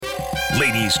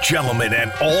Ladies, gentlemen,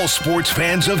 and all sports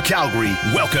fans of Calgary,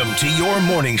 welcome to your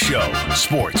morning show.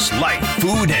 Sports, life,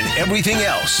 food, and everything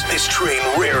else. This train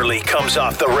rarely comes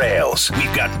off the rails.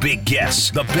 We've got big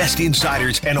guests, the best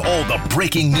insiders, and all the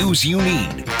breaking news you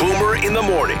need. Boomer in the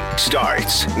Morning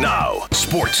starts now.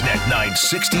 Sportsnet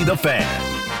 960 The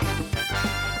Fan.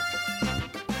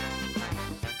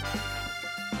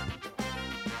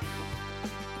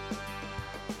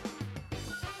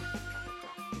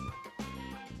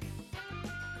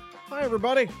 Hi,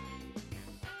 everybody.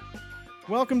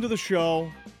 Welcome to the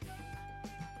show.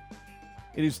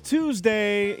 It is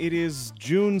Tuesday. It is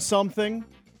June something.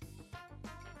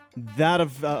 That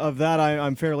of that,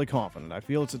 I'm fairly confident. I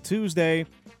feel it's a Tuesday,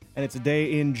 and it's a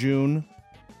day in June.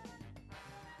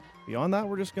 Beyond that,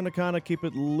 we're just going to kind of keep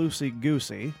it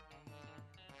loosey-goosey.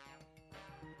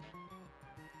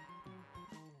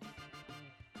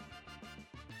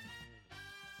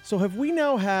 So have we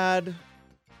now had...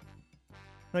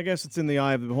 I guess it's in the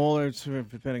eye of the beholder,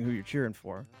 depending who you're cheering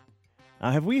for.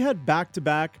 Have we had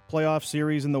back-to-back playoff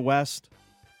series in the West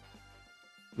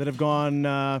that have gone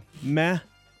meh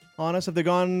on us? Have they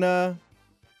gone,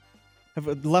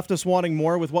 have left us wanting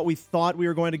more with what we thought we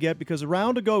were going to get? Because a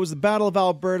round ago it was the Battle of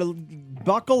Alberta.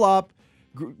 Buckle up,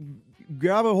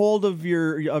 grab a hold of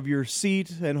your seat,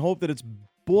 and hope that it's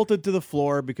bolted to the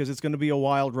floor because it's going to be a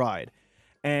wild ride.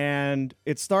 And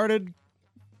it started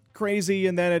crazy,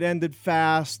 and then it ended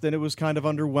fast, and it was kind of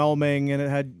underwhelming, and it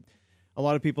had a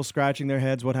lot of people scratching their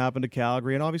heads what happened to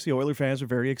Calgary, and obviously Oilers fans are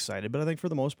very excited, but I think for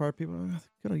the most part, people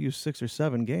could have used 6 or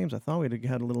 7 games. I thought we'd have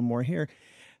had a little more here.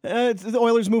 The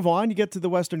Oilers move on. You get to the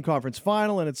Western Conference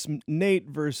Final, and it's Nate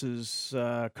versus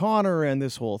Connor and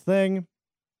this whole thing.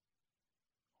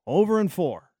 Over in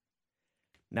 4.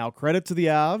 Now, credit to the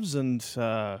Avs, and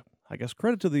I guess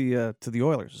credit to the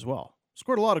Oilers as well.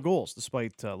 Scored a lot of goals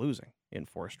despite losing in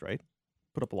 4 straight.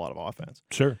 Put up a lot of offense.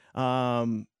 Sure.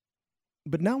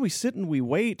 But now we sit and we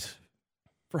wait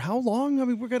for how long? I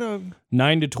mean, we're going to...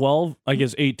 9 to 12, I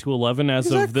guess 8 to 11 as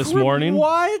of this morning.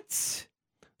 What?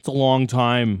 It's a long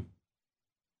time.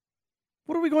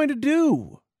 What are we going to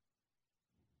do?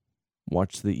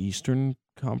 Watch the Eastern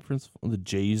Conference, the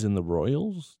Jays and the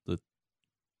Royals, the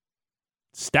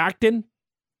Stockton.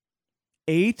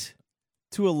 8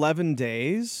 to 11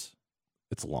 days?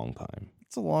 It's a long time.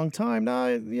 It's a long time.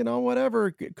 Now,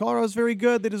 whatever. Colorado's very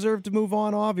good. They deserve to move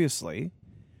on, obviously.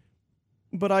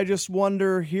 But I just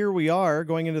wonder, here we are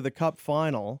going into the Cup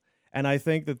final, and I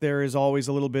think that there is always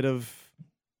a little bit of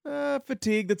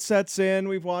fatigue that sets in.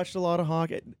 We've watched a lot of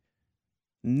hockey.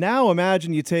 Now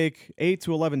imagine you take 8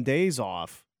 to 11 days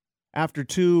off after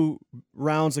 2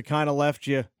 rounds that kind of left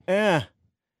you, have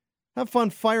fun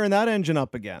firing that engine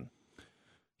up again.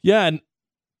 Yeah, and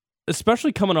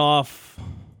especially coming off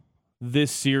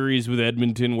this series with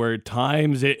Edmonton, where at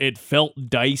times it felt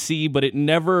dicey, but it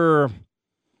never...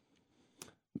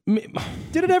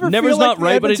 Did it ever feel like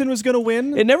Edmonton was going to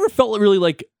win? It never felt really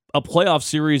like a playoff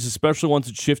series, especially once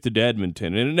it shifted to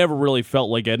Edmonton, and it never really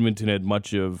felt like Edmonton had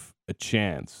much of a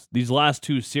chance. These last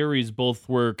 2 series both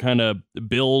were kind of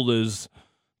billed as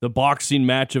the boxing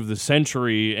match of the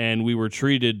century, and we were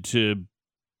treated to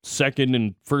second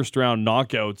and first round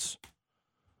knockouts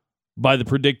by the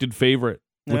predicted favorite,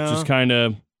 which is kind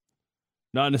of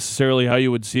not necessarily how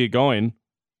you would see it going.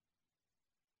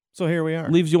 So here we are.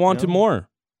 Leaves you wanting more.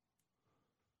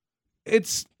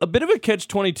 It's a bit of a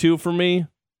catch-22 for me.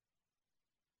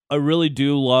 I really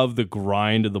do love the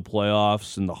grind of the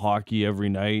playoffs and the hockey every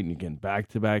night, and you get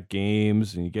back-to-back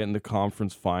games, and you get in the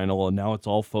conference final, and now it's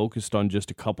all focused on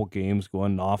just a couple games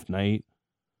going off night.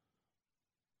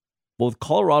 Well, with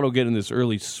Colorado getting this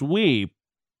early sweep,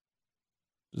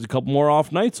 there's a couple more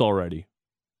off nights already.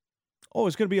 Oh,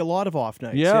 it's going to be a lot of off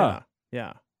nights.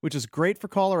 Yeah. Which is great for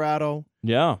Colorado.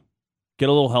 Yeah. Get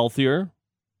a little healthier.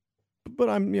 But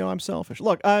I'm selfish.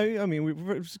 Look, I mean,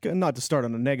 we're not to start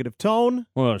on a negative tone.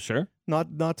 Well, sure.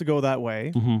 Not to go that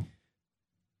way. Mm-hmm.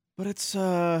 But it's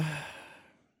it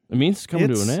means it's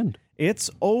coming to an end. It's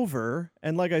over,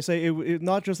 and like I say, it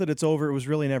not just that it's over. It was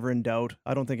really never in doubt.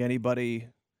 I don't think anybody.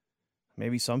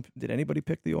 Maybe did anybody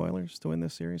pick the Oilers to win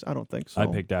this series? I don't think so. I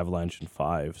picked Avalanche in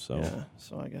 5, so. Yeah,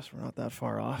 so I guess we're not that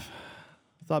far off.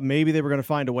 I thought maybe they were going to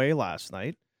find a way last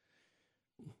night.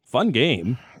 Fun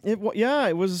game. It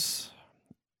was,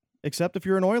 except if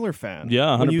you're an Oiler fan.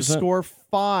 Yeah, 100%. When you score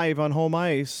 5 on home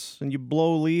ice and you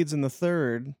blow leads in the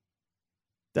third,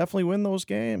 definitely win those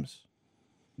games.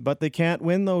 But they can't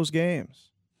win those games.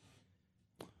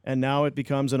 And now it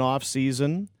becomes an off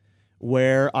season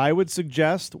where I would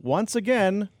suggest, once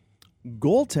again,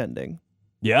 goaltending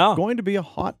going to be a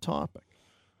hot topic.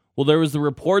 Well, there was the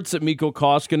reports that Mikko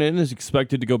Koskinen is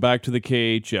expected to go back to the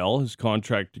KHL. His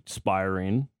contract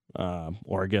expiring,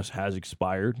 or I guess has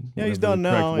expired. Yeah, he's whatever done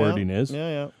the now. correct wording is.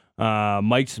 Yeah.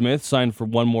 Mike Smith signed for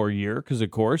 1 more year because, of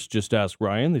course, just ask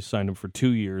Ryan. They signed him for 2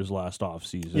 years last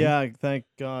offseason. Yeah, thank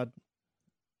God.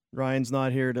 Ryan's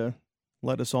not here to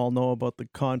let us all know about the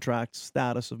contract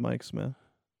status of Mike Smith.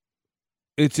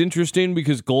 It's interesting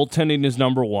because goaltending is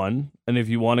number one, and if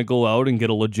you want to go out and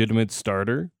get a legitimate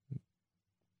starter,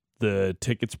 the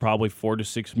ticket's probably $4 to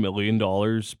 $6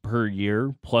 million per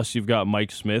year. Plus, you've got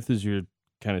Mike Smith as your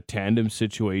kind of tandem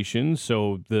situation,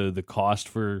 so the cost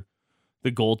for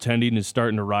the goaltending is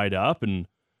starting to ride up. And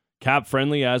Cap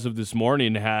Friendly, as of this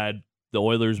morning, had the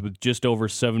Oilers with just over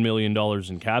 $7 million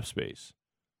in cap space,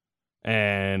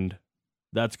 and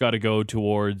that's got to go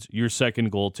towards your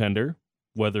second goaltender,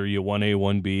 whether you 1A,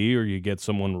 1B, or you get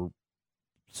some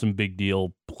big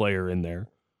deal player in there.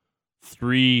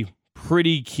 3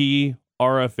 pretty key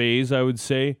RFAs, I would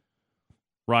say.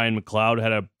 Ryan McLeod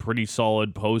had a pretty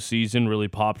solid postseason, really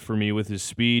popped for me with his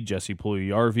speed. Jesse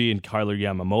Puljujarvi and Kyler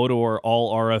Yamamoto are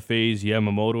all RFAs.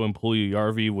 Yamamoto and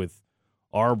Puljujarvi with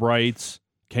arb rights.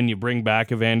 Can you bring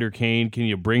back Evander Kane? Can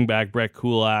you bring back Brett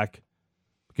Kulak?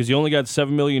 Because you only got $7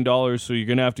 million, so you're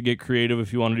going to have to get creative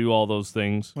if you want to do all those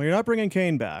things. Well, you're not bringing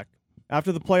Kane back.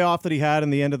 After the playoff that he had in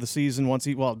the end of the season, once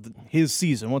he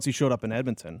showed up in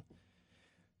Edmonton,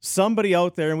 somebody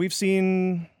out there, and we've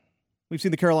seen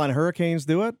the Carolina Hurricanes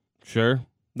do it. Sure.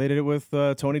 They did it with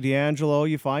Tony DeAngelo.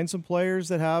 You find some players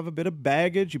that have a bit of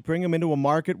baggage. You bring them into a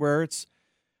market where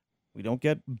we don't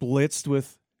get blitzed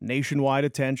with nationwide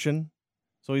attention.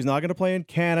 So he's not going to play in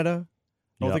Canada.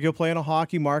 I don't think he'll play in a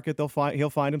hockey market. He'll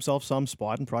find himself some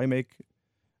spot and probably make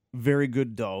very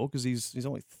good dough because he's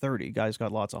only 30. Guy's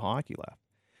got lots of hockey left.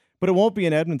 But it won't be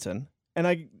in Edmonton. And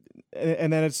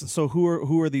then it's so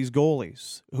who are these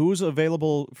goalies? Who's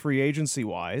available free agency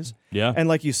wise? Yeah. And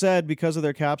like you said, because of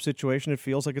their cap situation, it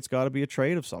feels like it's got to be a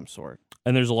trade of some sort.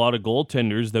 And there's a lot of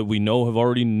goaltenders that we know have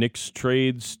already nixed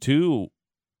trades to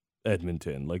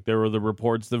Edmonton. Like there were the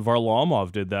reports that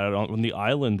Varlamov did that on the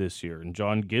island this year, and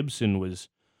John Gibson was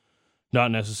not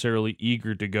necessarily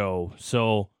eager to go.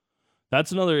 So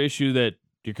that's another issue that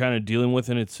you're kind of dealing with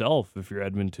in itself if you're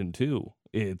Edmonton too.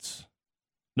 It's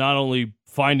not only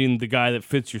finding the guy that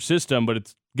fits your system, but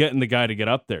it's getting the guy to get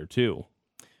up there too.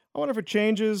 I wonder if it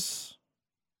changes.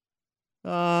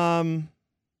 They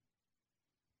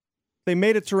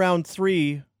made it to round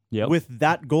 3 with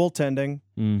that goaltending,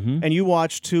 and you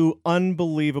watched 2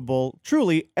 unbelievable,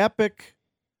 truly epic,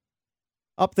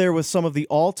 up there with some of the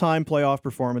all-time playoff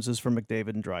performances from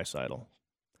McDavid and Draisaitl.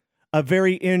 A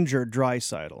very injured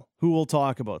Draisaitl, who we'll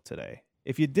talk about today.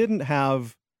 If you didn't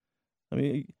have,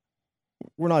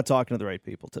 we're not talking to the right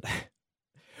people today.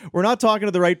 We're not talking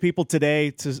to the right people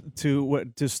today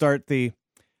to start the,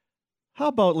 how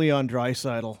about Leon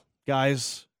Draisaitl,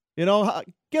 guys? Get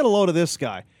a load of this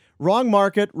guy. Wrong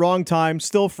market, wrong time,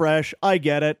 still fresh. I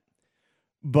get it.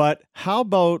 But how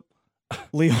about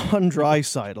Leon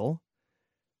Draisaitl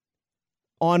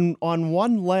on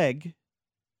one leg,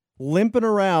 limping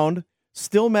around,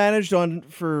 still managed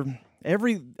for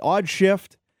every odd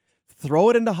shift, throw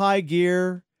it into high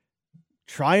gear,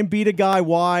 try and beat a guy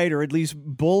wide or at least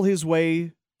bull his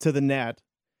way to the net.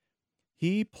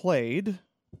 He played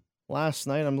last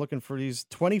night. I'm looking for these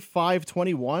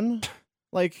 25-21.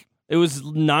 Like, it was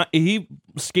not, he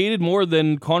skated more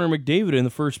than Connor McDavid in the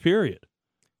first period.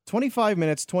 25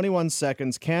 minutes, 21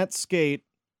 seconds, can't skate.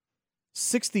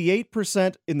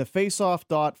 68% in the face-off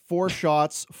dot, 4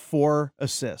 shots, 4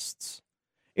 assists.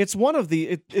 It's one of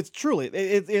the,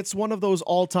 it's one of those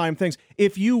all-time things.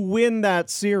 If you win that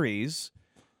series,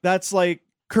 that's like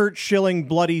Kurt Schilling,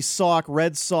 bloody sock,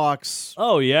 Red Sox.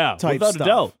 Oh yeah, type without stuff. a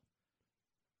doubt.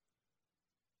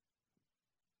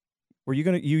 Were you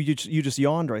gonna you just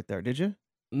yawned right there? Did you?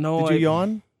 No, Did you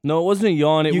yawn? No, it wasn't a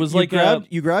yawn. It was like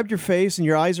you grabbed your face and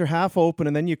your eyes are half open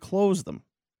and then you close them.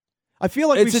 I feel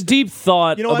like it's a deep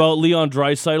thought you know about Leon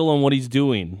Draisaitl and what he's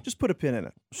doing. Just put a pin in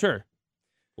it. Sure.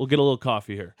 We'll get a little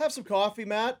coffee here. Have some coffee,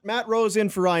 Matt. Matt Rose in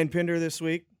for Ryan Pinder this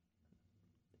week.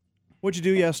 What'd you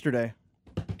do yesterday?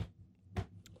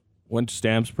 Went to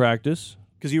Stamps practice.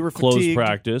 Because you were fatigued. Closed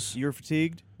practice. You were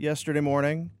fatigued yesterday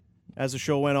morning as the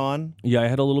show went on. Yeah, I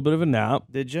had a little bit of a nap.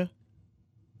 Did you?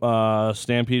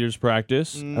 Stampeders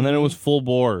practice. And then it was full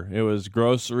bore. It was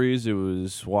groceries. It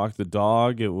was walk the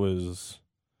dog. It was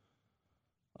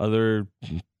other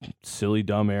silly,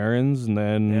 dumb errands. And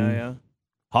then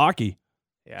hockey.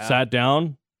 Yeah. Sat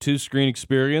down, 2-screen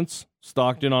experience,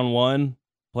 stocked in on one,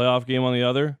 playoff game on the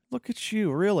other. Look at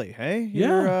you, really, hey?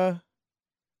 Yeah.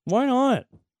 Why not?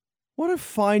 What a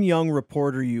fine young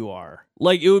reporter you are.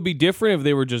 Like, it would be different if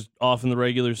they were just off in the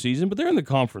regular season, but they're in the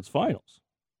conference finals.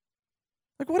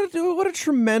 Like, what a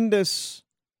tremendous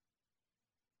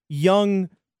young,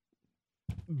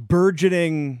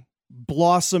 burgeoning,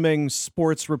 blossoming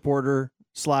sports reporter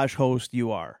 / host you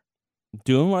are.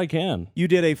 Doing what I can. You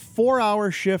did a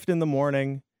 4-hour shift in the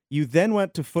morning. You then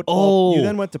went to football. Oh. You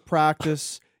then went to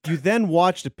practice. You then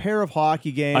watched a pair of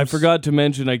hockey games. I forgot to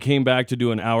mention I came back to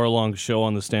do an hour-long show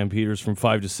on the Stampeders from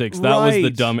 5 to 6. That was the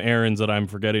Right. dumb errands that I'm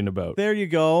forgetting about. There you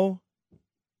go.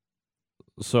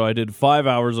 So I did 5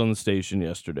 hours on the station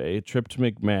yesterday, trip to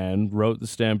McMahon, wrote the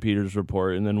Stampeders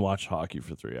report, and then watched hockey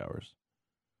for 3 hours.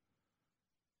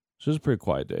 So it was a pretty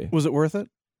quiet day. Was it worth it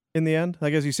in the end?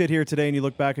 Like, as you sit here today and you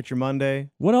look back at your Monday,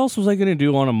 What else was I going to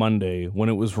do on a Monday when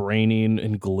it was raining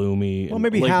and gloomy? well, and,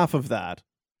 maybe like, half of that.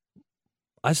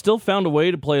 I still found a way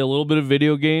to play a little bit of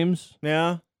video games.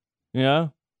 Yeah. Yeah.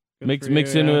 Good Mix for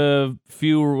you, in yeah. a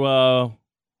few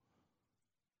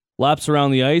laps around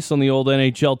the ice on the old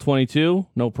NHL 22.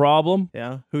 No problem.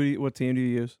 Yeah. What team do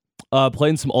you use?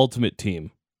 Playing some Ultimate Team.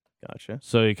 Gotcha.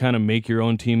 So you kind of make your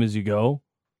own team as you go.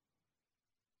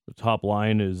 The top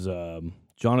line is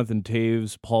Jonathan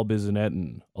Taves, Paul Bissonnette,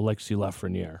 and Alexis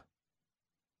Lafreniere.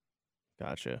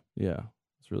 Gotcha. Yeah,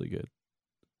 it's really good.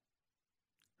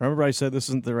 Remember I said this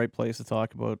isn't the right place to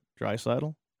talk about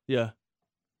Draisaitl? Yeah.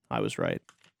 I was right.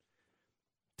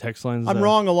 Text lines. I'm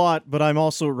wrong a lot, but I'm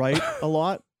also right a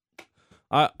lot.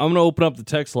 I'm going to open up the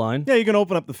text line. Yeah, you can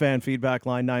open up the fan feedback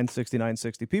line,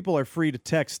 960-960. People are free to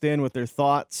text in with their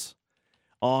thoughts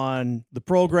on the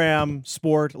program,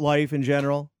 sport, life in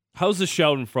general. How's the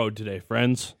Schadenfreude today,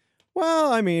 friends?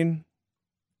 Well, I mean,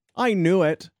 I knew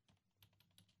it.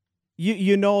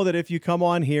 You know that if you come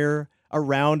on here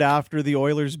around after the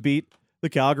Oilers beat the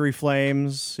Calgary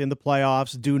Flames in the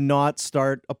playoffs, do not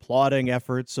start applauding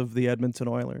efforts of the Edmonton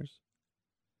Oilers.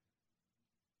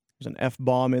 There's an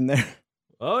F-bomb in there.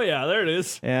 Oh, yeah, there it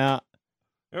is. Yeah.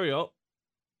 There we go.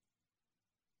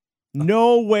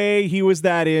 No way he was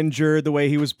that injured the way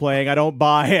he was playing. I don't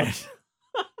buy it.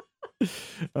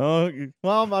 Oh,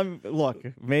 well, look,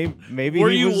 maybe Were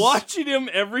he you was, watching him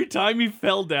every time he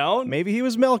fell down? Maybe he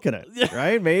was milking it,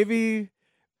 right? Maybe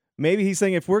he's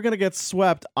saying, if we're going to get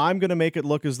swept, I'm going to make it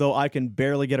look as though I can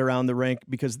barely get around the rink,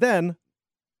 because then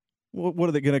what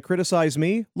are they going to criticize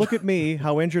me? Look at me,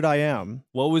 how injured I am.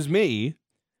 What was me?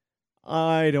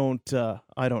 I don't know.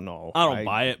 I don't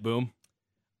buy it, Boom.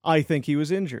 I think he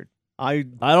was injured. I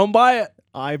don't buy it.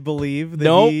 I believe that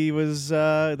Nope. he was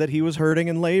hurting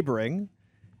and laboring,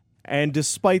 and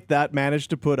despite that, managed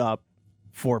to put up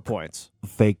 4 points.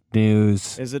 Fake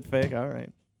news. Is it fake? All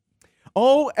right.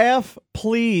 OF,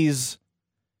 please.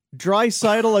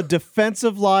 Draisaitl a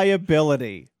defensive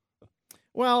liability.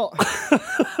 Well,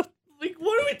 Like,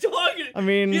 what are we talking? I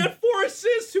mean, He had 4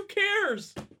 assists. Who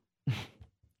cares?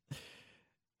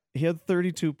 he had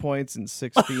 32 points in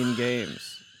 16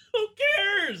 games. Who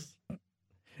cares?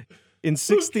 In Who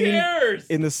 16 cares?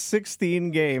 in the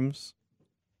 16 games,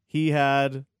 he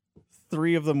had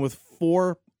 3 of them with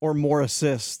 4 or more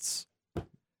assists.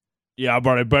 Yeah,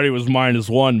 but I bet he was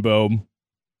 -1, Boom.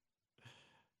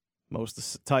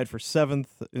 Tied for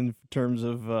 7th in terms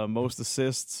of most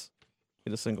assists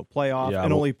in a single playoff, Yeah,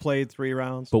 and but- only played 3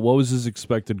 rounds. But what was his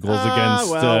expected goals against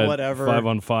well, whatever.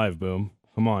 5-on-5, Boom?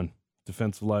 Come on.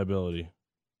 Defensive liability.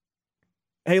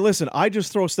 Hey, listen, I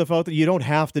just throw stuff out that you don't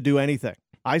have to do anything.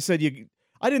 I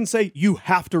didn't say you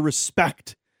have to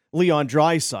respect Leon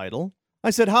Draisaitl. I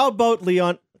said, how about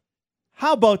Leon?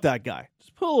 How about that guy?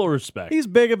 Just put a little respect. He's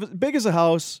big as a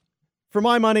house. For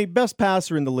my money, best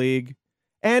passer in the league,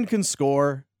 and can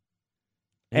score,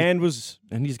 and was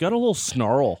And he's got a little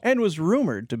snarl.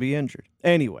 rumored to be injured.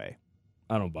 Anyway,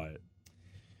 I don't buy it.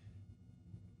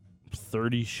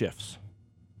 30 shifts.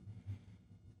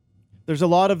 there's a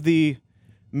lot of the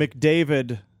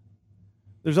McDavid.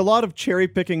 There's a lot of cherry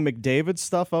picking McDavid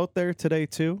stuff out there today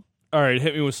too. All right,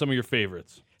 hit me with some of your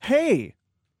favorites. Hey,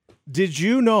 did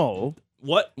you know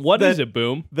What That- is it,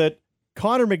 Boom? that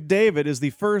Connor McDavid is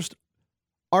the first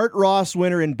Art Ross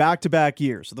winner in back-to-back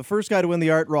years? So the first guy to win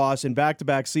the Art Ross in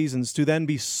back-to-back seasons to then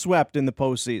be swept in the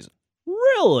postseason.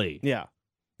 Really? Yeah.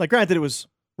 Like, granted, it was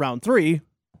round 3,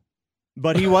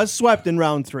 but he was swept in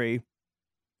round 3.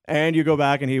 And you go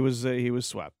back and he was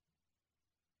swept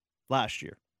last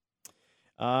year.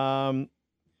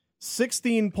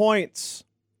 16 points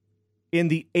in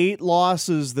the 8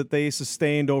 losses that they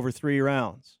sustained over 3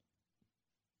 rounds.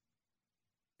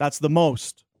 That's the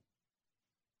most.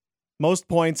 Most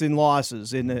points in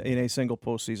losses in a single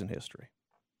postseason history.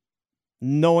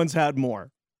 No one's had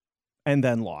more and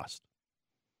then lost.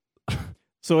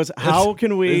 So it's how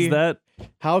can we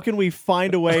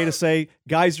find a way to say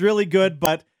guy's really good,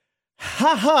 but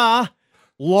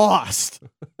lost.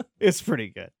 It's pretty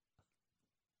good.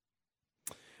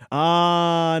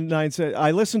 Nine said,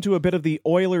 I listened to a bit of the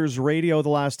Oilers radio the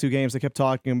last two games. They kept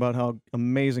talking about how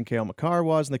amazing Cale Makar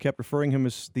was, and they kept referring him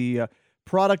as the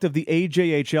product of the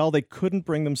AJHL. They couldn't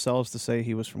bring themselves to say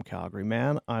he was from Calgary.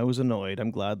 Man, I was annoyed.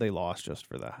 I'm glad they lost just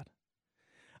for that.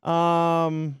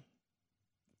 I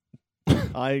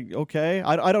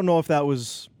don't know if that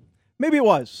was, maybe it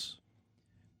was,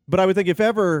 but I would think if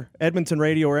ever Edmonton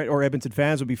radio or Edmonton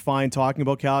fans would be fine talking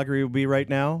about Calgary, it would be right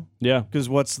now. Yeah. Because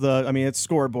it's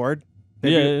scoreboard.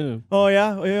 Yeah. Oh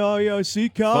yeah, I see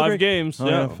Calgary. 5 games. Oh,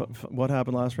 yeah. What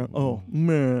happened last round? Oh,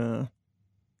 man.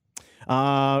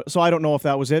 So I don't know if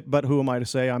that was it, but who am I to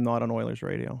say I'm not on Oilers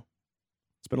radio?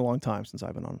 It's been a long time since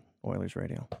I've been on Oilers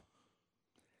radio.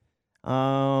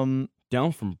 Down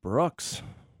from Brooks.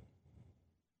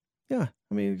 Yeah,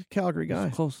 Calgary guy.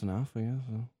 That's close enough, I guess.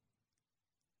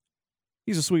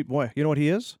 He's a sweet boy. You know what he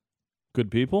is?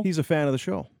 Good people? He's a fan of the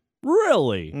show.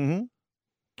 Really? Mm-hmm.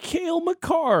 Cale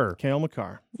Makar. Cale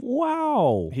Makar.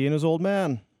 Wow. He and his old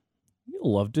man.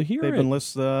 You'll love to hear They've it. been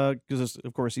listening, because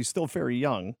of course he's still very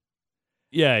young.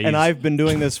 Yeah. And I've been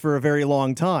doing this for a very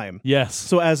long time. Yes.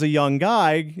 So as a young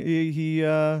guy, he's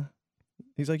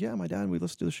like, yeah, my dad, we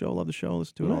listen to the show, love the show,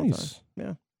 listen to it all the time.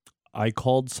 Yeah. I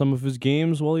called some of his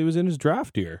games while he was in his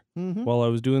draft year, while I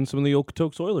was doing some of the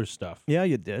Okotoks Oilers stuff. Yeah,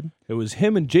 you did. It was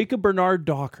him and Jacob Bernard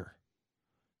Docker,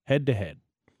 head to head.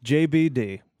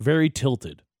 JBD. Very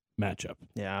tilted matchup.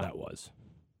 Yeah. That was.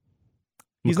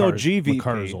 He's no GVP.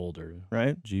 Makar's older.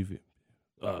 Right? GV.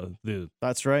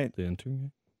 That's right. The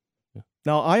intern. Yeah.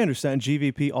 Now, I understand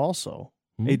GVP also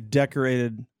a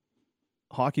decorated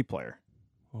hockey player.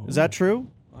 Oh. Is that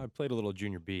true? I played a little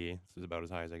junior B. This is about as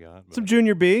high as I got. Some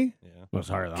junior B? Yeah. That's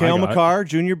higher than Cale I got. Makar,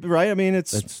 junior, right?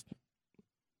 It's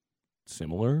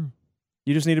similar.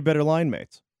 You just needed better line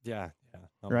mates. Yeah.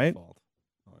 Not Right? my fault.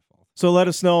 Not my fault. So let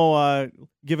us know,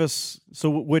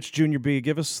 which junior B,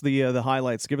 give us the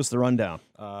highlights, give us the rundown.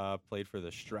 Played for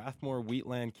the Strathmore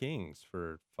Wheatland Kings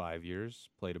for 5 years.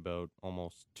 Played about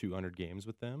almost 200 games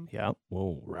with them. Yeah.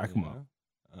 Whoa, rack 'em up.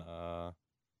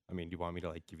 Do you want me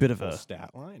to give Bit you of the full a stat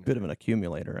line? Bit of an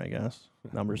accumulator, I guess.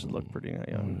 Numbers look pretty,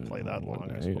 play that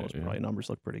long, I suppose. Probably numbers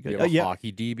look pretty good. You have a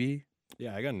hockey DB?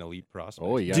 Yeah, I got an elite prospect.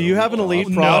 Oh, yeah. Do you have an elite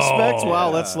No. prospect? Wow,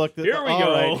 let's look. Here we all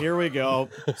go. right, here we go.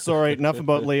 Sorry, enough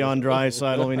about Leon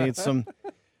Draisaitl.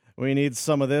 We need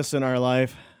some of this in our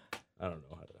life. I don't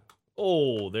know how to.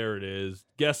 Oh, there it is.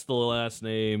 Guess the last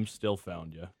name. Still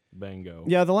found you. Bango.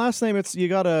 Yeah, the last name, you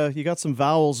got some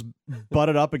vowels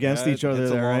butted up against each other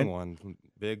it's there, a long right? one.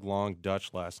 Big, long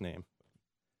Dutch last name.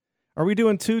 Are we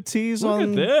doing 2 T's Look on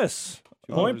at this.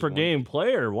 2 Point Rs, per 1 game T.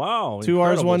 player. Wow. 2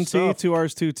 R's, incredible 1 T, stuff. 2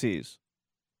 R's, 2 T's.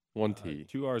 1 T.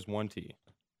 2 R's, 1 T.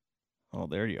 Oh,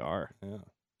 there you are. Yeah.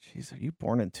 Jeez, are you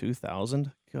born in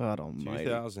 2000? God almighty.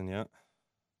 2000, yeah.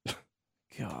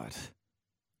 God.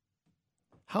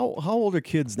 How old are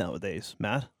kids nowadays,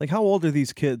 Matt? Like, how old are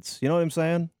these kids? You know what I'm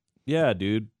saying? Yeah,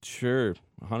 dude. Sure.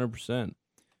 100%.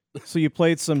 So you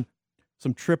played some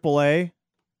AAA,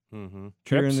 Mm-hmm.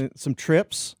 Trips? some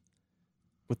trips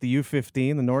with the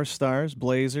U15, the North Stars,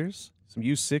 Blazers, some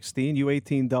U16,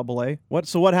 U18 AA.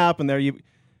 What happened there? You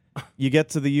get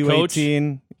to the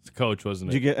U18. It's a coach,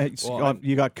 wasn't Did it? you get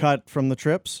you got cut from the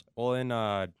trips? Well, in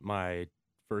my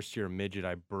first year of midget,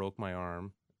 I broke my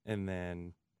arm and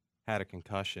then had a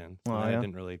concussion. Oh, and yeah? I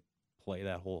didn't really play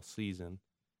that whole season.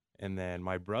 And then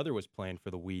my brother was playing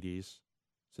for the Wheaties.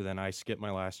 So then I skipped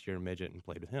my last year of midget and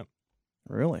played with him.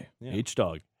 Really? Yeah.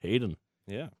 H-Dog. Hayden.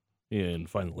 Yeah. Yeah, and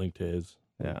find the link to his.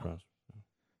 Yeah.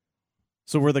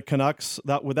 So were the Canucks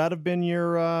would that have been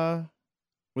your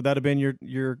quadrant,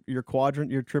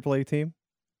 your AAA team?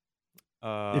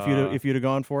 If you'd have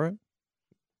gone for it?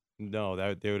 No,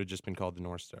 they would have just been called the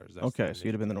North Stars. That's Okay, the so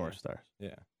you'd have been the name. North Stars.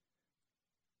 Yeah.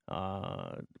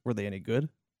 Were they any good?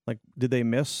 Like, did they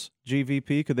miss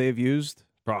GVP? Could they have used?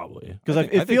 Probably. Because I it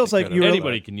think feels they like could've. you were.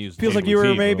 Anybody can use Feels like you were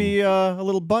GVP, maybe bro. a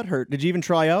little butthurt. Did you even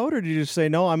try out, or did you just say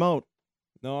no? I'm out.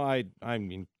 No, I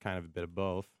mean, kind of a bit of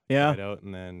both. Yeah. Tried out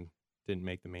and then didn't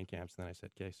make the main camps. Then I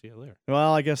said, okay, see you later.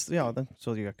 Well, I guess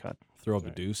so. You got cut. Throw up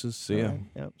Right. the deuces. See ya. All right,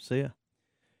 yep. See ya.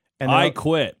 And I then,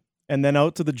 quit. and then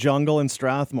out to the jungle in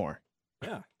Strathmore.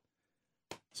 Yeah.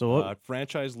 So what?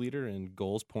 Franchise leader in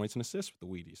goals, points, and assists with the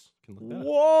Wheaties. Can look that up.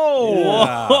 Whoa!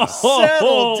 Yeah.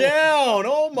 Settle down!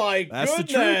 Oh my That's the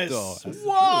goodness! truth, though. That's the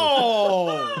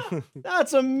Whoa!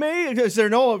 That's amazing. Is there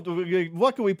what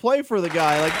can we play for the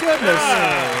guy? Like goodness,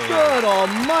 Hey. good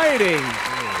almighty!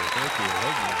 Hey, thank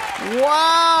you.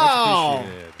 Wow! Much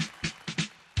appreciated.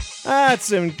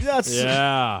 That's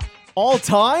Yeah. all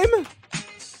time.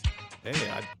 Hey,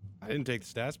 I didn't take the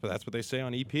stats, but that's what they say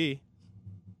on E EP.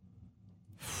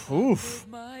 Oof.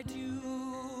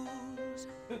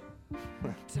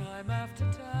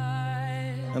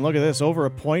 And look at this, over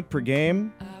a point per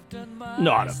game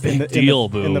Not a big deal,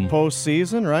 Boom. in the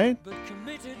postseason, right?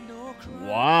 Oh,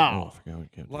 Wow. I forgot we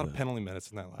can't A lot do of that. penalty minutes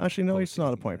in that last. Actually, no, it's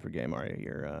not a postseason point per there. game, are you?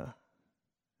 You're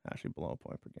actually below a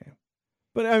point per game.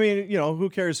 But I mean, who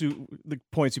cares who the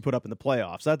points you put up in the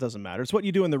playoffs? That doesn't matter. It's what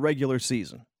you do in the regular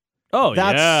season. Oh,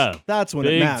 That's yeah. that's when it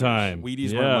Big matters. time.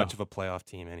 Wheaties yeah. weren't much of a playoff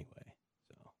team anyway.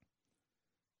 So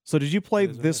So did you play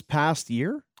It is what it this is. past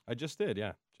year? I just did,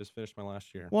 yeah. Just finished my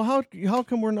last year. Well, how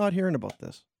come we're not hearing about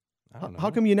this? I don't know.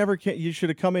 How come you never you should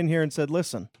have come in here and said,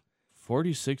 "Listen,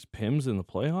 46 PIMs in the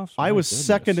playoffs? I My was goodness.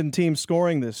 second in team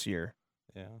scoring this year."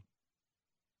 Yeah.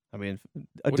 I mean,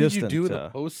 a What distant. did you do in the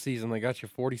postseason that got you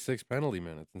 46 penalty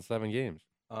minutes in 7 games?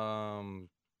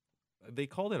 They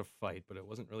called it a fight, but it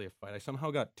wasn't really a fight. I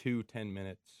somehow got 2 10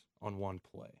 minutes on one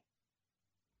play.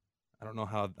 I don't know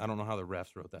how the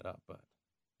refs wrote that up, but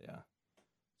yeah.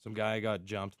 Some guy got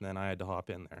jumped and then I had to hop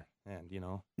in there and,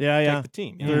 yeah, protect the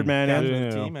team. Third man in. Captain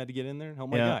of the Yeah. team, had to get in there and help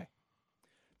my Yeah. guy.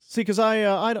 See, because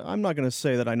I'm not going to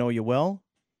say that I know you well,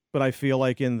 but I feel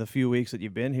like in the few weeks that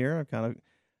you've been here,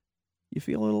 you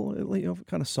feel a little,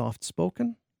 kind of soft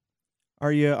spoken.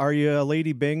 Are you a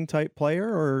Lady Bing type player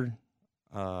or?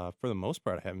 For the most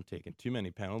part, I haven't taken too many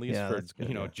penalties Yeah, for that's good,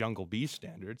 yeah. Jungle Beast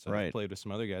standards. Right. I've played with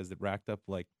some other guys that racked up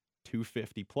like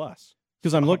 250 plus.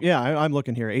 Because I'm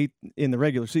looking here. 8 in the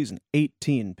regular season,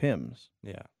 18 PIMs,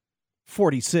 Yeah.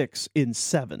 46 in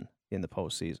 7 in the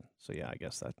postseason. So yeah, I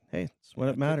guess it's when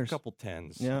it Took matters. A couple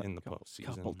tens Yeah, in the postseason.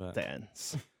 Couple but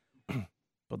tens,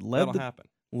 but that'll happen.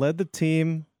 led the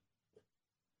team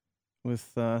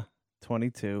with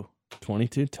 22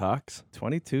 22 tucks?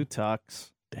 22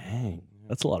 tucks. Dang.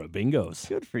 That's a lot of bingos.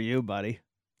 Good for you, buddy.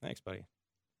 Thanks, buddy.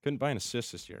 Couldn't buy an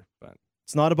assist this year, but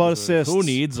It's not about Those are- assists. Who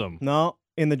needs them? No,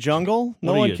 in the jungle,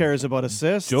 no What are one you, cares about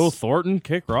assists. Joe Thornton,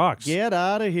 kick rocks. Get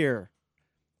out of here.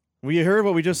 We heard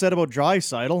what we just said about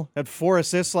Draisaitl. Had 4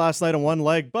 assists last night on one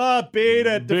leg. But beat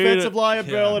it. Beat Defensive it.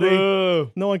 liability.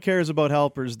 Boo. No one cares about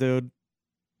helpers, dude.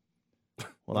 Well,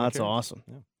 No one that's cares. awesome.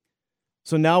 Yeah.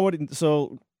 So now what?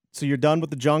 So you're done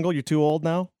with the jungle. You're too old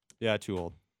now. yeah, too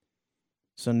old.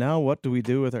 So now what do we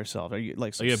do with ourselves? Are you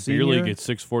like I some get senior? beer league at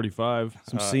 6:45.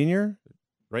 Some Uh, senior?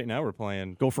 Right now we're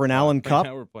playing. Go for an Allen right Cup.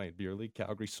 now we're playing beer league.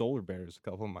 Calgary Solar Bears. A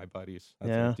couple of my buddies. That's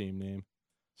Yeah. our team name.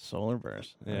 Solar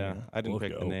Bears. Yeah, I didn't We'll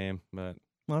pick go. the name, but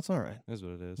Well, that's all right. it is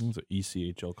what it is. It's an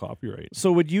ECHL copyright.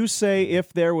 So would you say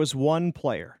if there was one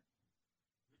player,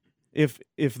 if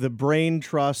the brain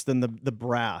trust and the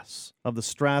brass of the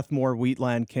Strathmore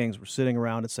Wheatland Kings were sitting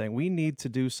around and saying, we need to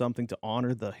do something to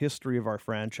honor the history of our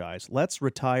franchise, let's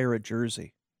retire a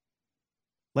jersey.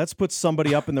 Let's put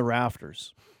somebody up in the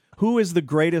rafters. Who is the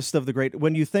greatest of the great?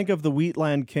 When you think of the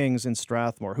Wheatland Kings in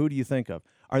Strathmore, who do you think of?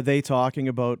 Are they talking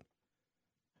about,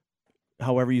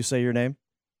 however you say your name?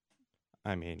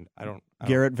 I mean, I don't.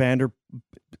 Garrett Vander,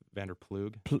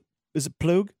 Vanderplug. is it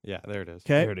Plug? Yeah, there it is.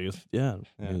 Okay. There it is. Yeah.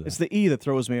 Yeah. It's the E that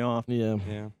throws me off. Yeah.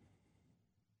 Yeah.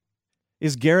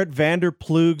 Is Garrett Vander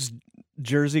Plug's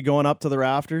jersey going up to the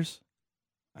rafters?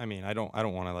 I mean, I don't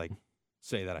want to like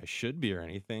say that I should be or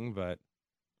anything, but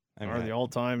I mean,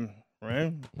 all-time,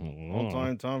 right?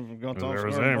 Mm. Tom. If there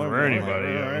was any for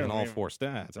anybody, yeah. in all 4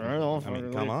 stats. Right, all I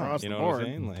mean, four, come on, across you the know what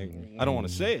I'm board. saying? Like, I don't want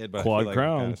to say it, but Quad I feel like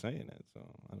crown. I'm kind of saying it. So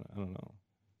I don't know.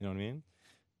 You know what I mean?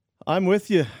 I'm with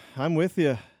you.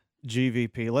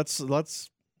 GVP.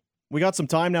 We got some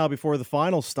time now before the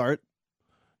finals start.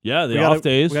 Yeah, the We off got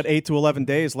days. We got 8 to 11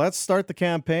 days. Let's start the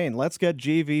campaign. Let's get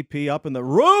GVP up in the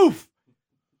roof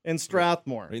in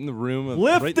Strathmore. Right in the room of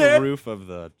Lift right in it! the roof of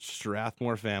the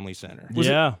Strathmore Family Center.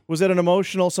 Was it an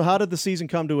emotional? So how did the season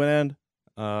come to an end?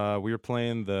 We were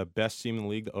playing the best team in the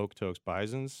league, the Okotoks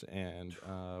Bisons, and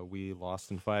we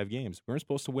lost in 5 games. We weren't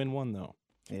supposed to win one though.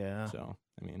 Yeah. So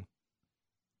I mean,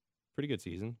 pretty good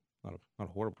season. Not a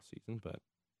horrible season, but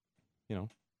you know,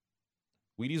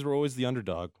 Wheaties were always the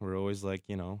underdog. We're always like,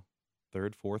 you know,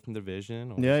 3rd, 4th in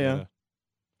division. Always Yeah. gotta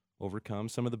overcome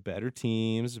some of the better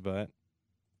teams, but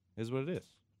it is what it is.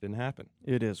 Didn't happen.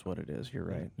 It is what it is. You're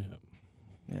right. Yeah.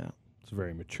 Yeah. It's a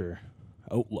very mature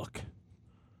outlook.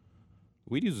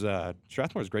 Wheaties,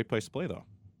 Strathmore's a great place to play, though.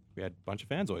 We had a bunch of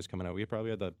fans always coming out. We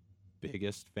probably had the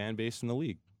biggest fan base in the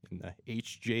league in the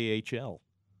HJHL.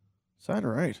 Is that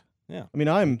right? Yeah. I mean,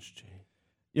 I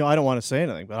don't want to say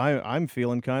anything, but I'm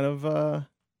feeling kind of,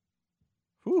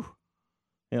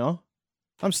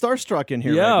 I'm starstruck in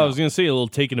here. Yeah, right I now. was gonna say a little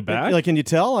taken aback. Like, can you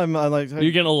tell? I'm like, You're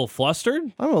getting a little flustered.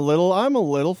 I'm a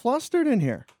little flustered in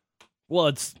here. Well,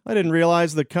 it's I didn't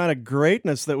realize the kind of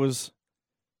greatness that was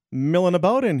milling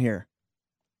about in here.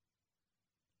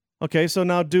 Okay, so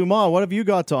now Dumas, what have you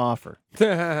got to offer?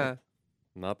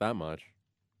 Not that much.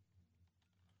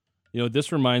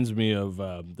 this reminds me of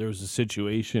there was a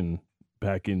situation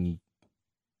back in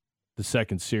the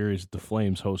second series, the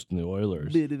Flames hosting the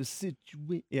Oilers, Bit of a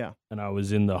situation. Yeah. and I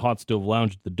was in the hot stove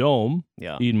lounge at the Dome,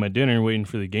 Yeah. eating my dinner, waiting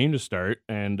for the game to start,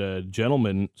 and a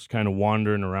gentleman was kind of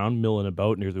wandering around, milling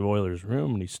about near the Oilers'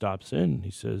 room, and he stops in, and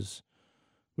he says,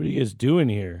 "What are you guys doing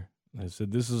here?" And I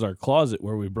said, "This is our closet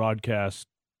where we broadcast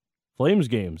Flames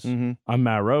games. Mm-hmm. I'm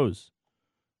Matt Rose."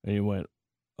 And he went,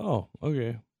 "Oh,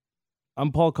 okay.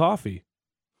 I'm Paul Coffey."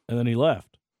 And then he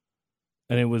left.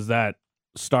 And it was that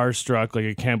starstruck, like,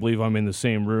 I can't believe I'm in the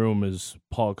same room as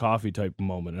Paul Coffey type of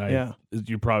moment. And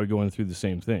you're probably going through the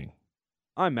same thing.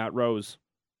 I'm Matt Rose.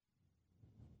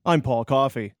 I'm Paul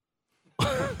Coffey.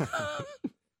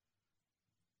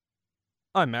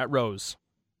 I'm Matt Rose.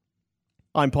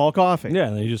 I'm Paul Coffey. Yeah,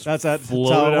 and he just That's how it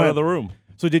floated out went. of the room.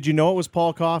 So did you know it was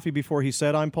Paul Coffey before he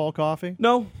said I'm Paul Coffey?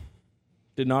 No.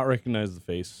 Did not recognize the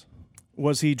face.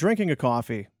 Was he drinking a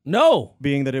coffee, No.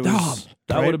 being that it was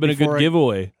That right would have been a before good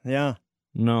giveaway. Yeah.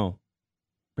 No.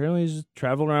 Apparently he's just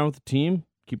traveling around with the team,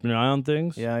 keeping an eye on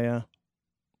things. Yeah.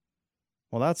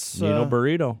 Well, that's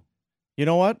Burrito. you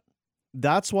know what?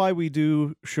 That's why we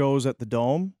do shows at the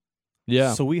Dome.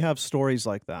 Yeah. So we have stories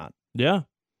like that. Yeah.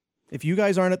 If you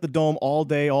guys aren't at the Dome all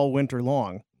day, all winter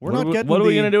long, we're not getting. What are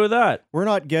we going to do with that? We're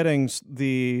not getting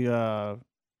the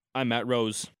I'm Matt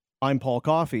Rose. I'm Paul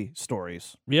Coffey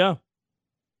stories. Yeah.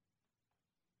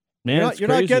 Man, You're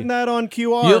not getting that on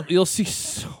QR. You'll see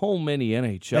so many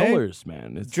NHLers,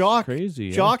 man. It's crazy.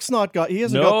 Yeah. Jock's not got. He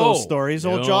hasn't got those stories.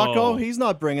 Old No. Jocko, he's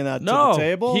not bringing that to the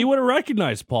table. He would have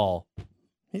recognized Paul.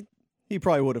 He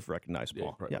probably would have recognized Yeah,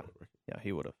 Paul. probably Yeah, would've yeah,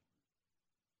 he would have.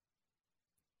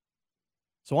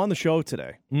 So on the show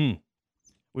today,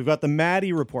 we've got the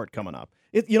Maddie report coming up.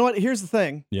 You know what? Here's the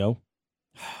thing. Yo.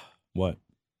 What?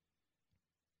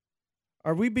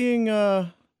 Are we being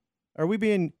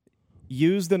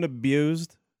used and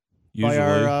abused Usually,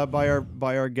 by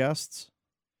our guests?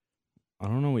 I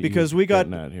don't know what Because you're we got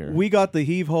getting at here. we got the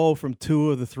heave ho from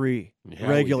 2 of the 3 Yeah,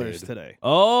 regulars we did. today.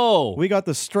 Oh. We got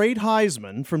the straight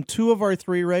Heisman from 2 of our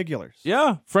 3 regulars.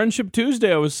 Yeah, Friendship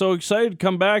Tuesday. I was so excited to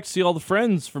come back, see all the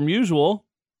friends from usual.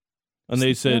 And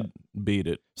they said, beat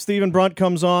it. Stephen Brunt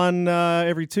comes on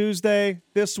every Tuesday.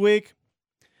 This week,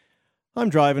 I'm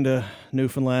driving to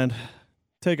Newfoundland.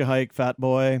 Take a hike, fat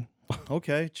boy.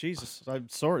 Okay, Jesus. I'm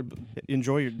sorry.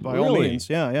 Enjoy it by all Really? means.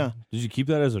 Yeah. Did you keep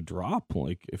that as a drop?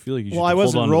 Like, I feel like you should Well, I hold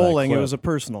wasn't on to that rolling. It clip. was a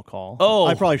personal call. Oh.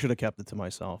 I probably should have kept it to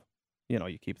myself. You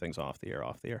keep things off the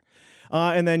air.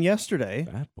 And then yesterday,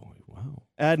 Bad boy. Wow.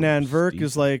 Adnan From Verk Steve.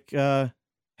 is like,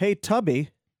 hey, Tubby,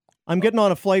 I'm getting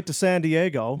on a flight to San A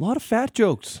Diego. lot of fat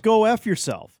jokes. Go F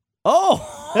yourself.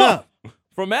 Oh. Yeah.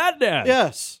 From Adnan.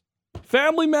 Yes,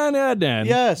 Family man Adnan.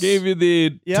 Yes. Gave you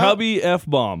the Yeah. tubby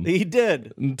F-bomb he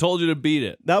did. and told you to beat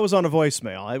it. That was on a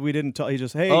voicemail. We didn't tell. He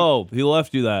just, hey, Oh, he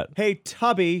left you that. hey,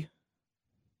 Tubby.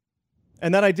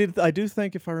 And then I do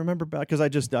think, if I remember back, because I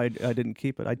didn't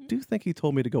keep it. I do think he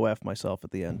told me to go F myself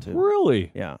at the end too.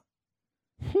 Really? Yeah.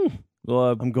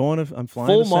 Well, I'm flying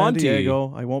Full to San Monty.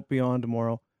 Diego. I won't be on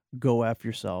tomorrow. Go F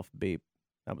yourself, beep.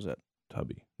 That was it.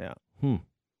 tubby. Yeah.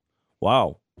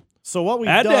 Wow. So what we've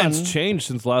Adnan's done, changed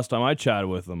since last time I chatted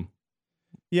with him.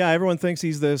 yeah, everyone thinks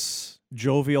he's this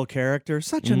jovial character.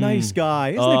 Such a nice guy.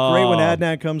 Isn't it great when Oh.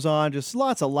 Adnan comes on? Just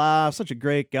lots of laughs. Such a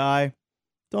great guy.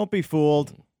 Don't be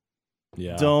fooled.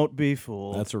 Yeah. Don't be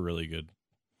fooled. That's a really good.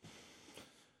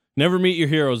 Never meet your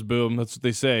heroes, Boom. That's what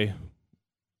they say.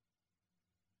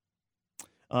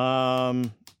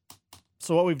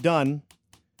 So what we've done,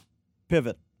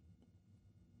 pivot.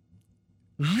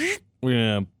 We're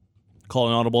going to call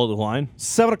an audible at the line.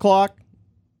 7 o'clock,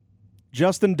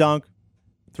 Justin Dunk,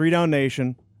 3 Down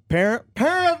Nation.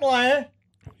 Apparently,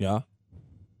 Yeah.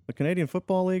 the Canadian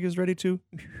Football League is ready to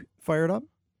fire it up.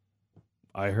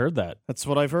 I heard that. That's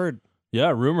what I've heard. Yeah,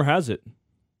 rumor has it.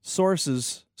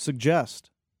 Sources suggest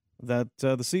that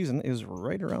the season is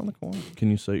right around the corner. Can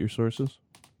you cite your sources?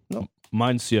 No.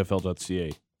 Mine's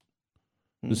CFL.ca.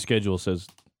 Hmm. The schedule says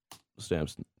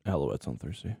Stamps and Alouettes on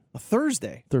Thursday. A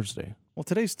Thursday. Thursday. Well,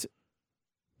 today's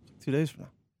 2 days from now.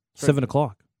 7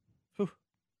 o'clock. Whew.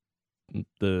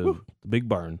 The big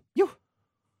barn.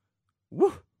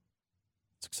 Woo!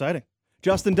 It's exciting.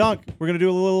 Justin Dunk, we're going to do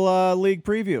a little league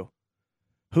preview.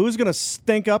 Who's going to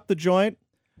stink up the joint,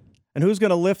 and who's going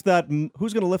to lift that?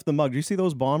 Who's going to lift the mug? Do you see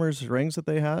those Bombers rings that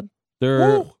they had?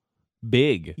 They're Woo!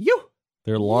 big. You.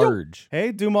 They're large.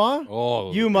 Hey, Dumas.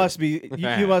 Oh, You must be.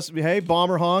 You must be. Hey,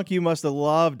 Bomber Honk. You must have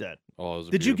loved it. Oh, it was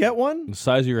Did you beautiful. get one? The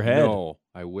size of your head. No,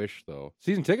 I wish though.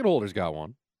 Season ticket holders got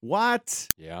one. What?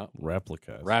 Yeah,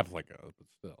 Replicas. replica, but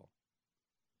still,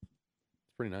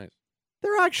 it's pretty nice.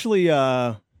 They're actually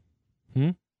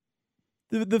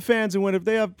the fans in Winnipeg,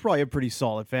 they have probably a pretty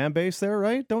solid fan base there,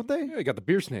 right? Don't they? Yeah, you got the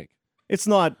beer snake. It's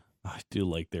not I do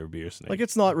like their beer snake. like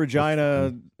it's not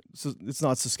Regina, it's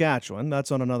not Saskatchewan.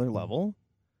 That's on another level.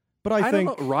 But I think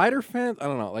don't know. Rider fans. I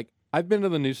don't know. Like I've been to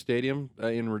the new stadium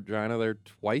in Regina there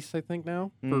twice, I think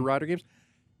now for Rider games.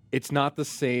 It's not the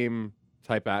same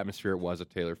type of atmosphere it was at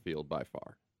Taylor Field by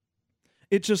far.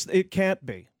 it can't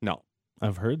be. No,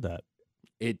 I've heard that.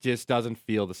 it just doesn't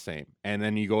feel the same. And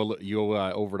then you go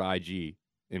over to IG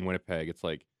in Winnipeg. It's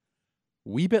like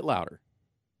wee bit louder.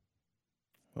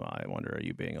 Well, I wonder, are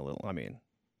you being a little? I mean,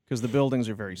 because the buildings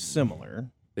are very similar.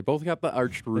 They both got the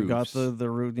arched roofs. They've got the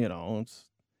roof. You know, it's.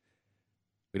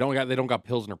 They don't got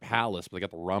Pilsner Palace, but they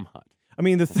got the Rum Hut. I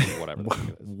mean, Whatever. the heck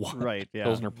it is. right? Yeah.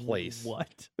 Pilsner Place.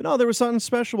 What? But no, there was something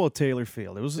special about Taylor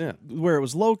Field. It was Yeah. where it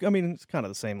was low. I mean, it's kind of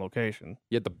the same location,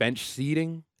 You had the bench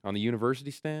seating on the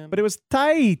university stand. but it was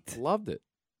tight. Loved it.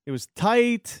 It was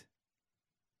tight.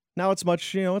 Now it's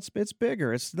much, it's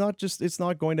bigger. It's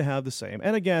not going to have the same.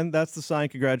 And again, that's the sign,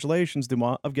 congratulations,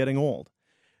 Dumas, of getting old.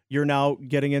 You're now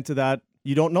getting into that,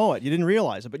 you don't know it, you didn't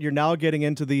realize it, but you're now getting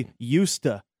into the used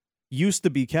to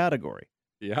be category.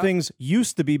 Yeah. Things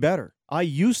used to be better. I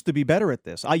used to be better at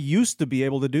this. I used to be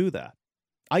able to do that.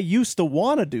 I used to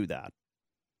want to do that.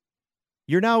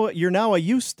 You're now a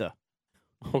used to.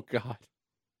 Oh God.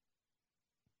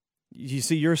 You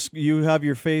see, you have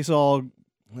your face all.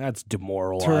 That's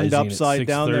demoralizing. Turned upside at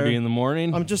down there. 6:30 in the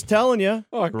morning. I'm just telling you.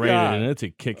 Oh Great, and it's a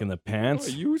kick in the pants.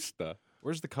 Oh, used to.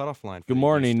 Where's the cutoff line? For Good the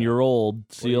morning. East You're old.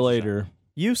 See you What is that? later.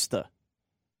 Used to.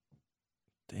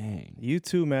 Dang. You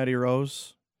too, Matty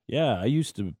Rose. Yeah, I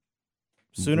used to.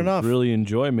 Soon enough. Really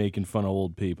enjoy making fun of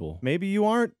old people. Maybe you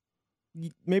aren't.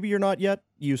 Maybe you're not yet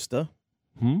used to,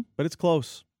 but it's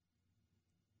close.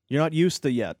 You're not used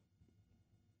to yet,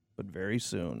 but very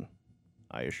soon,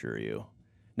 I assure you.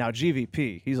 Now,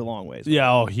 GVP, he's a long ways.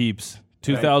 Yeah, oh, heaps.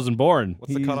 2000 born.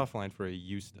 What's the He's- cutoff line for a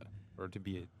used to, or to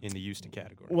be in the used to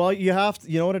category? Well, you have to.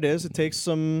 You know what it is. It takes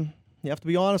some. You have to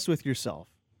be honest with yourself.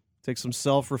 It takes some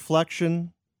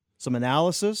self-reflection, some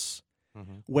analysis.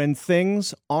 Mhm. When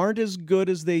things aren't as good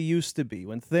as they used to be,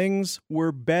 when things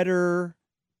were better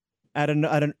at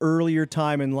an earlier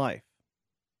time in life,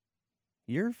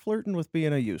 you're flirting with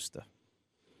being a used to.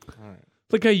 All right.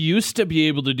 Like I used to be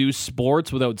able to do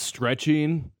sports without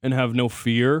stretching and have no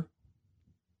fear.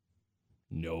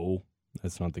 No,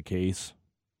 that's not the case.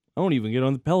 I won't even get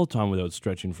on the Peloton without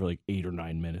stretching for like 8 or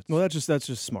 9 minutes. Well, that's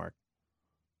just smart.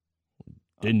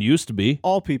 Didn't used to be.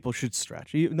 All people should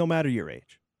stretch, no matter your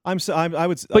age. I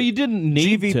would. But you didn't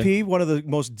need GVP, one of the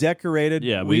most decorated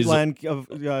Yeah, but he's Wheatland of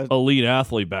to. Elite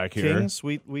athlete back here. kings.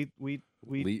 Brandon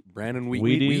Wheat.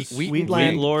 Wheaties,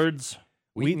 Wheatland- Wheat Lords.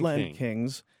 Wheatland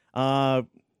Kings. I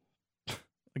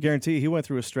guarantee he went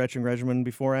through a stretching regimen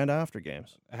before and after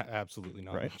games. Absolutely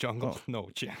not. Right. Jungle, Oh. no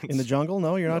chance. In the jungle?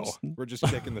 No, you're not. No, we're just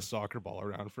kicking the soccer ball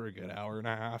around for a good hour and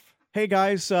a half. Hey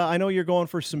guys, I know you're going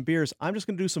for some beers. I'm just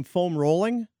going to do some foam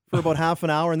rolling for about half an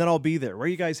hour, and then I'll be there. Where are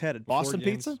you guys headed? Boston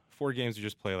Pizza? 4 games, you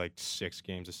just play like 6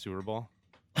 games of sewer ball.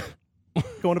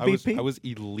 Going to I was, BP? I was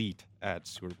elite at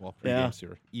sewer ball. Yeah. Game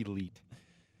sewer. Elite.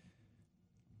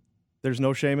 There's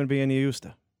no shame in being used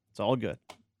to. It's all good.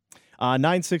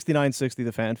 960-960,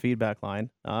 the fan feedback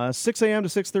line. 6 a.m. to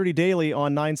 6:30 daily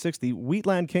on 960,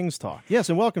 Wheatland Kings Talk. Yes,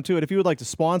 and welcome to it. If you would like to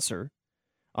sponsor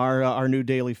our new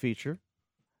daily feature,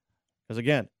 because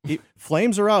again,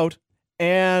 Flames are out,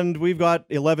 and we've got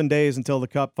 11 days until the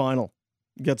Cup final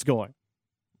gets going.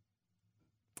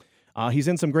 He's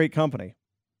in some great company.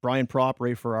 Brian Propp,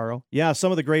 Ray Ferraro. Yeah,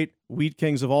 some of the great Wheat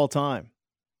Kings of all time.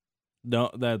 No,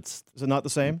 that's Is it not the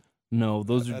same? no.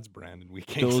 Those are That's Brandon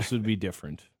Weekings. those would be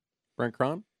different. Brent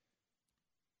Cron.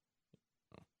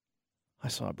 I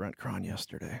saw Brent Cron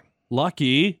yesterday.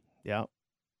 Lucky. Yeah.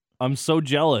 I'm so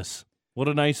jealous. What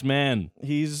a nice man.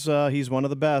 He's one of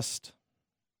the best.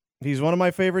 He's one of my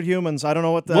favorite humans. I don't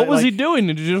know what the What was he like- doing?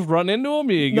 Did you just run into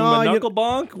him? You give No, him a you- knuckle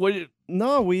bonk? What?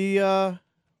 No, we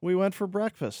went for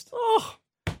breakfast. Oh,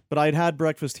 But I'd had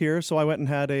breakfast here, so I went and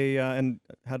had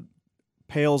had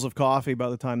pails of coffee by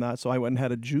the time that. So I went and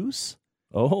had a juice,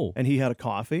 oh. and he had a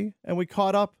coffee, and we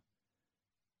caught up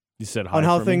You said hi on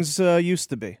how for me? things used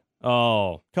to be.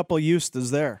 Oh, Couple of used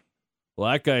tos there. well,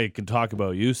 that guy can talk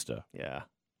about Yusta. Yeah.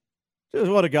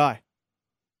 Just what a guy.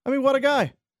 I mean, what a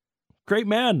guy. Great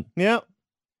man. Yeah.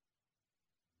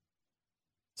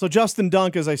 So Justin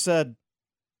Dunk, as I said,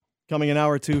 coming in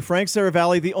hour 2. Frank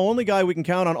Saravalli, the only guy we can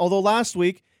count on. Although last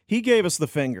week he gave us the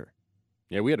finger.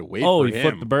 Yeah, we had to wait Oh, for he him.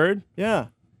 flipped the bird? Yeah.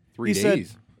 3 he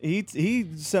days. Said, he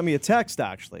sent me a text,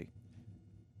 actually.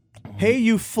 Hey,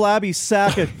 you flabby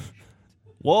sack of...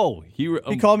 Whoa.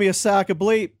 He called me a sack of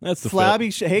bleep. That's the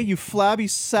flabby. Hey, you flabby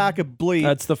sack of bleep.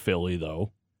 That's the Philly,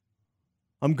 though.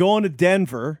 I'm going to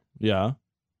Denver. Yeah.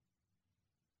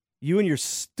 You and your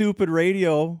stupid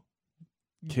radio,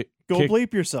 go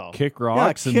bleep yourself. Kick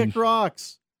rocks. Yeah, kick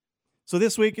rocks. So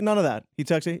this week, none of that. He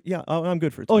texted me, yeah, I'm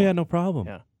good for it. Oh, yeah, no problem.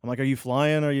 Yeah. I'm like, are you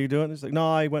flying? Are you doing this? He's like,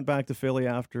 no, I went back to Philly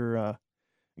after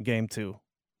game 2.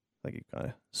 Like you kind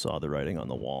of saw the writing on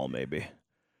the wall, maybe.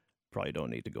 Probably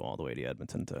don't need to go all the way to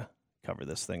Edmonton to cover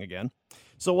this thing again.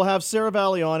 So we'll have Sarah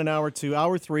Valley on in hour 2.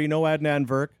 Hour 3, no Adnan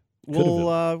Verk.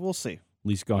 We'll see. At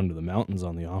least gone to the mountains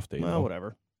on the off day. Well,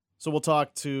 whatever. So we'll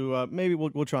talk to, maybe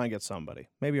we'll try and get somebody.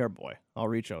 Maybe our boy. I'll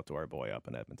reach out to our boy up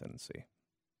in Edmonton and see.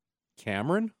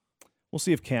 Cameron? We'll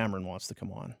see if Cameron wants to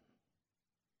come on.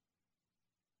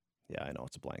 Yeah, I know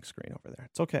it's a blank screen over there.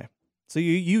 It's okay. So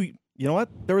you know what?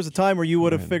 There was a time where you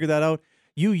would have figured that out.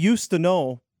 You used to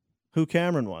know who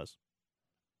Cameron was.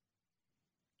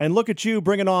 And look at you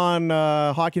bringing on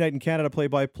Hockey Night in Canada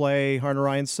play-by-play, Harner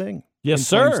Ryan Singh. Yes, in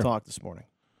sir. Flames Talk this morning.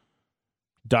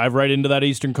 Dive right into that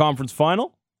Eastern Conference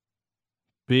final.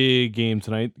 Big game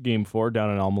tonight, Game 4 down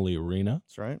in Amalie Arena.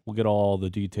 That's right. We'll get all the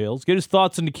details. Get his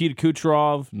thoughts on Nikita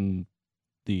Kucherov and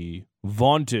the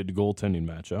vaunted goaltending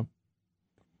matchup.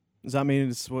 Does that mean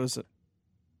it's, what is it?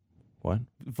 What?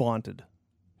 Vaunted.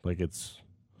 Like it's,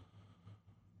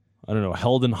 I don't know,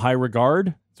 held in high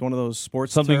regard? It's one of those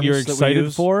sports Something terms you're that we excited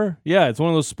use. for? Yeah, it's one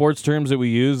of those sports terms that we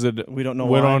use that We don't know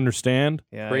we why. don't understand.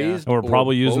 Yeah, Praised And we're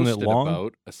probably or using it boasted long.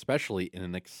 about, especially in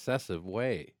an excessive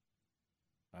way.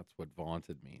 That's what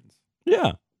vaunted means.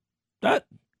 Yeah. That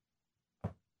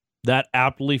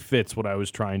aptly fits what I was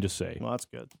trying to say. Well, that's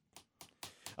good.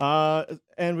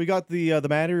 And we got the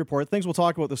Manny report. Things we'll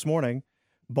talk about this morning.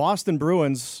 Boston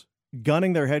Bruins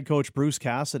gunning their head coach Bruce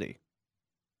Cassidy.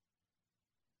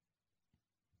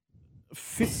 A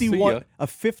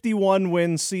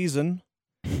 51-win season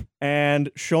and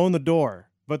shown the door.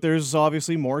 But there's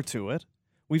obviously more to it.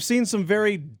 We've seen some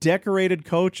very decorated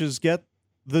coaches get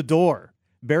the door.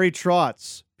 Barry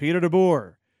Trotz, Peter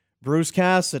DeBoer, Bruce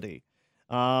Cassidy.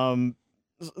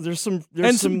 There's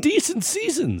some decent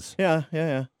seasons.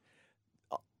 Yeah.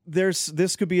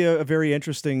 This could be a very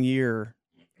interesting year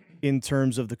in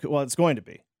terms of it's going to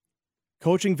be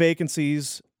coaching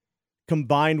vacancies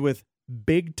combined with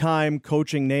big time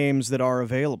coaching names that are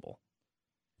available.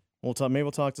 Maybe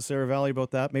we'll talk to Sarah Valley about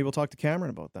that. Maybe we'll talk to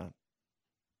Cameron about that.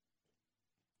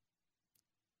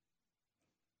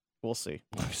 We'll see.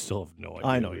 I still have no idea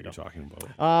I know what you you're don't. talking about.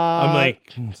 I'm I'm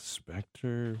like,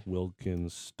 Spectre,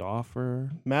 Wilkins, Stauffer,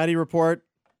 Maddie report.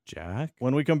 Jack.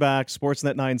 When we come back,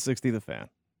 Sportsnet 960 The Fan.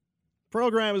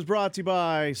 Program is brought to you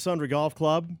by Sundry Golf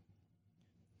Club.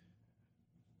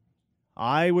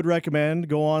 I would recommend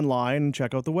go online and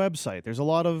check out the website. There's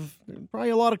probably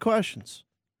a lot of questions.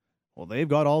 Well, they've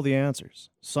got all the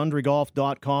answers.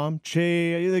 SundryGolf.com.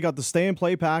 They got the stay and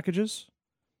play packages.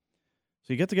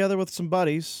 So you get together with some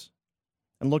buddies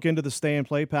and look into the stay and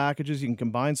play packages. You can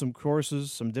combine some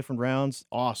courses, some different rounds.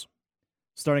 Awesome.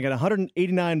 Starting at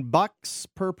 $189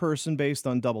 per person based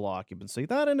on double occupancy.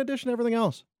 That in addition to everything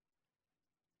else.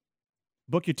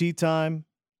 Book your tee time.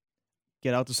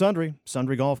 Get out to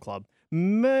Sundry Golf Club.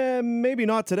 Maybe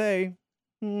not today.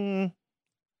 My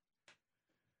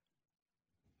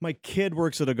kid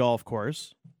works at a golf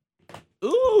course.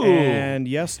 Ooh. And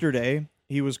yesterday,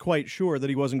 he was quite sure that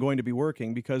he wasn't going to be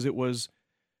working because it was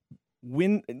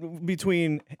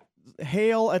between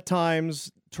hail at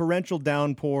times, torrential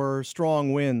downpour,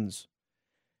 strong winds.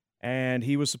 And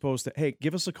he was supposed to, hey,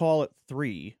 give us a call at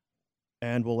 3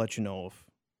 and we'll let you know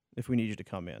if we need you to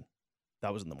come in.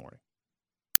 That was in the morning.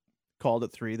 Called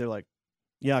at 3. They're like,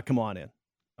 yeah, come on in.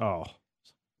 Oh.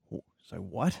 So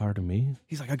what? Pardon me?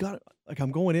 He's like,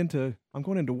 I'm going into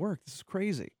work. This is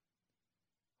crazy.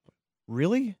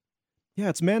 Really? Yeah,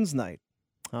 it's men's night.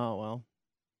 Oh, well.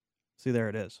 See, there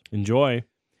it is. Enjoy.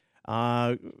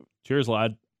 Uh, Cheers,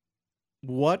 lad.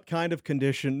 What kind of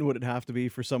condition would it have to be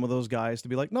for some of those guys to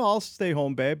be like, no, I'll stay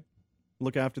home, babe.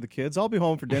 Look after the kids. I'll be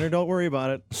home for dinner. Don't worry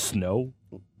about it. Snow.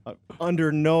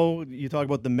 You talk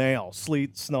about the mail,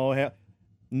 sleet, snow,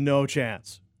 no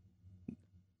chance.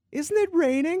 Isn't it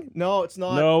raining? No, it's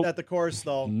not Nope. at the course,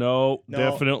 though. No,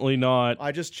 definitely not.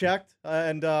 I just checked,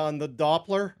 and on the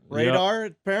Doppler radar,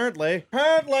 apparently.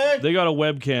 They got a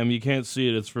webcam. You can't see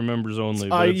it. It's for members only,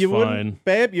 but it's you fine. wouldn't,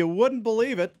 babe, you wouldn't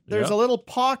believe it. There's Yep. a little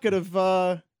pocket of,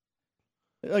 like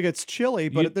it's chilly,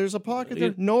 but there's a pocket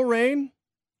there. No rain.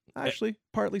 Actually,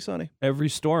 partly sunny. Every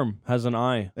storm has an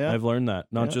eye. Yeah. I've learned that.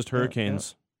 Not Yeah, just yeah,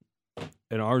 hurricanes.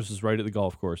 And ours is right at the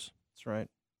golf course. That's right.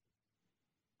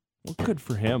 Well, good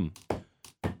for him.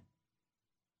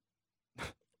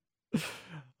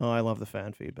 Oh, I love the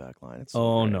fan feedback line. It's so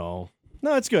Oh, great. no.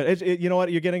 No, it's good. You know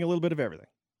what? You're getting a little bit of everything.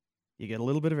 You get a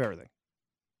little bit of everything.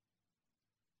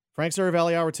 Frank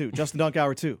Saravalli, Hour 2. Justin Dunk,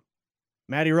 Hour 2.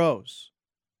 Matty Rose,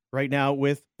 right now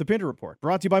with the Pinder Report.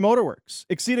 Brought to you by Motorworks.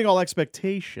 Exceeding all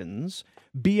expectations,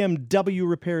 BMW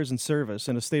repairs and service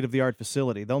in a state-of-the-art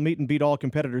facility. They'll meet and beat all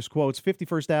competitors' quotes.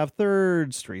 51st Ave,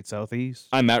 3rd Street Southeast.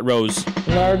 I'm Matt Rose.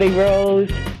 Marty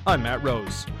Rose. I'm Matt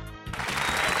Rose.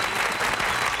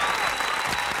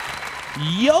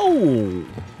 Yo!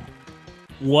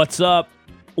 What's up?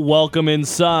 Welcome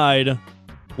inside.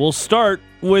 We'll start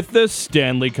with the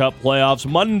Stanley Cup playoffs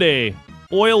Monday.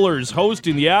 Oilers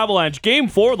hosting the Avalanche. Game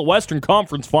 4 of the Western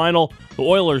Conference Final. The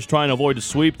Oilers trying to avoid a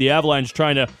sweep. The Avalanche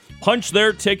trying to punch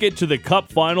their ticket to the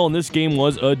Cup Final, and this game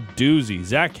was a doozy.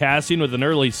 Zach Kassian with an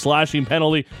early slashing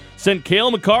penalty sent Cale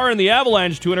Makar and the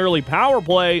Avalanche to an early power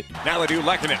play. Now they do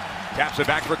Lehkonen. Taps it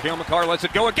back for Cale Makar. Lets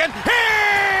it go again.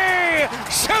 He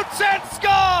shoots and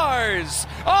scores!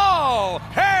 Oh,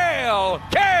 hail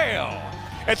Cale!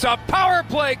 It's a power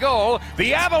play goal.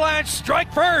 The Avalanche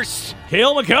strike first.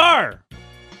 Cale Makar!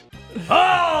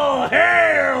 Oh,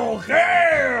 hail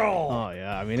Cale! Oh,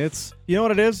 yeah. I mean, it's, you know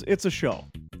what it is? It's a show.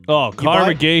 Oh, Connor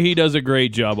buy- McGahey does a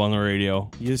great job on the radio.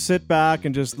 You sit back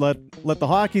and just let the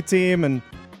hockey team and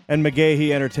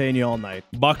McGahey entertain you all night.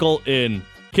 Buckle in.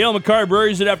 Cale Makar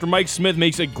buries it after Mike Smith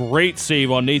makes a great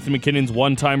save on Nathan McKinnon's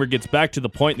one-timer. Gets back to the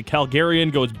point. The Calgarian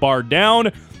goes bar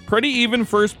down. Pretty even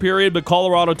first period, but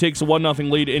Colorado takes a 1-0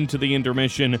 lead into the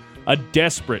intermission. A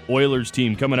desperate Oilers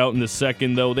team coming out in the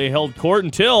second, though. They held court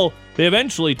until they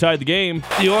eventually tied the game.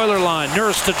 The Oiler line,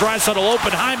 Nurse to Draisaitl,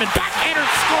 open, Hyman, backhander,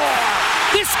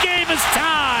 score! This game is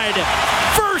tied!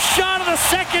 First shot of the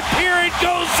second period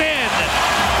goes in!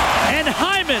 And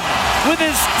Hyman, with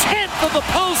his 10th of the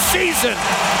postseason,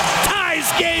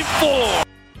 ties game 4!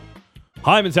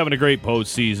 Hyman's having a great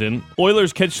postseason.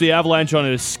 Oilers catch the Avalanche on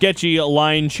a sketchy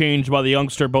line change by the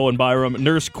youngster Bowen Byram.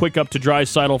 Nurse quick up to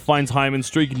Draisaitl, finds Hyman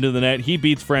streaking to the net. He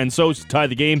beats Francouz to tie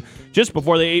the game just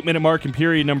before the 8-minute mark in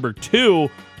period number 2.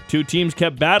 Two teams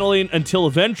kept battling until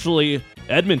eventually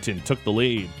Edmonton took the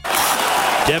lead.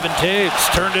 Devin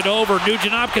Taves turned it over.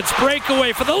 Nugent Hopkins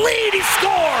breakaway for the lead. He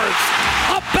scores!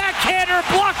 A backhander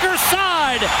blocker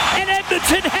side. And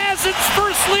Edmonton has its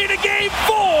first lead of game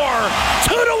 4.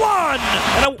 2-1.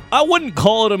 And I wouldn't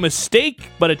call it a mistake,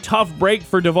 but a tough break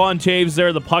for Devon Taves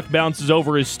there. The puck bounces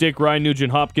over his stick. Ryan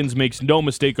Nugent-Hopkins makes no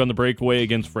mistake on the breakaway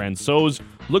against Francouz.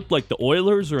 Looked like the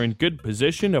Oilers are in good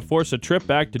position to force a trip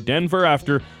back to Denver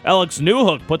after Alex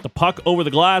Newhook put the puck over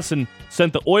the glass and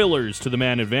sent the Oilers to the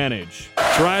man advantage.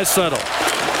 Draisaitl,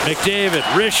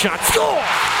 McDavid, wrist shot, score!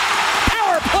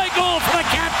 Power play goal for the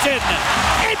captain.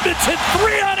 Edmonton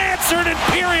 3 unanswered in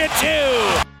period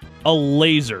 2. A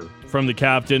laser from the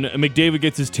captain. McDavid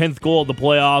gets his 10th goal of the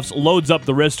playoffs, loads up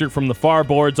the wrister from the far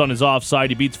boards on his offside.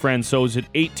 He beats Francouz at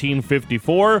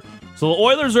 18:54. So the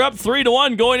Oilers are up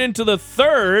 3-1 going into the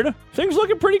third. Things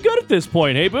looking pretty good at this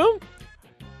point, hey, Boom?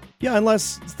 Yeah,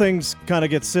 unless things kind of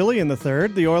get silly in the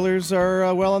third, the Oilers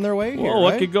are well on their way here. Whoa,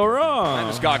 what right? could go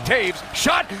wrong? Scott Taves,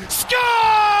 shot, score!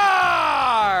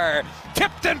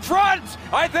 Tipped in front.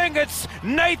 I think it's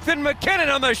Nathan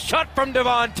McKinnon on the shot from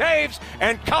Devon Taves,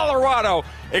 and Colorado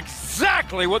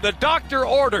exactly what the doctor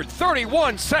ordered.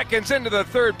 31 seconds into the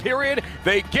third period,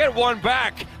 they get one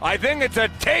back. I think it's a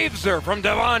Taveser from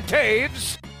Devon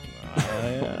Taves.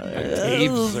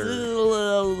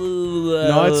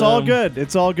 No, it's all good.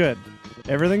 It's all good.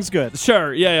 Everything's good.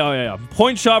 Sure, yeah.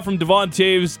 Point shot from Devon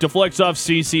Taves, deflects off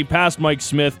CC, past Mike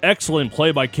Smith. Excellent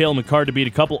play by Cale Makar to beat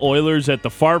a couple Oilers at the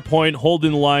far point,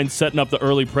 holding the line, setting up the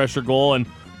early pressure goal, and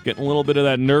getting a little bit of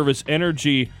that nervous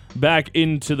energy back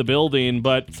into the building.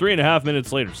 But 3.5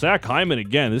 minutes later, Zach Hyman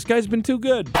again. This guy's been too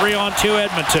good. 3-on-2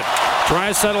 Edmonton.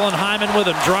 Draisaitl and Hyman with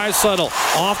him. Draisaitl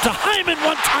off to Hyman.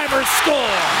 One-timer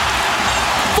score.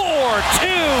 4-2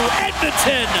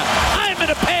 Edmonton. Hyman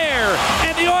a pair.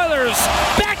 And the Oilers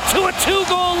back to a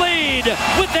 2-goal lead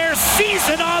with their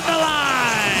season on the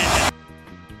line.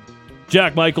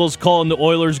 Jack Michaels calling the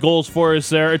Oilers goals for us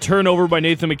there. A turnover by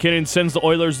Nathan McKinnon sends the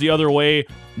Oilers the other way.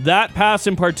 That pass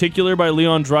in particular by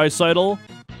Leon Draisaitl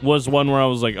was one where I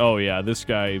was like, oh yeah, this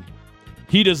guy,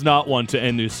 he does not want to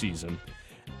end this season.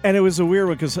 And it was a weird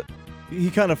one because he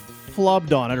kind of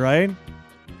flubbed on it, right?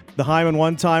 The Hyman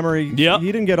one-timer, he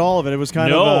didn't get all of it. It was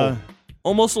kind of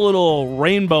almost a little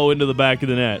rainbow into the back of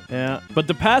the net. Yeah. But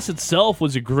the pass itself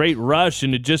was a great rush,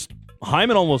 and it just,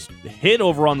 Hyman almost hit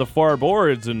over on the far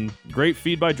boards, and great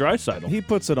feed by Draisaitl. He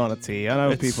puts it on a tee. I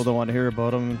know people don't want to hear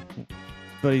about him,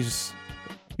 but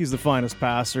He's the finest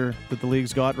passer that the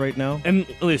league's got right now. And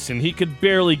listen, he could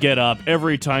barely get up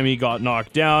every time he got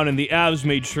knocked down, and the Avs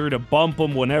made sure to bump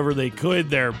him whenever they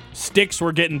could. Their sticks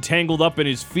were getting tangled up in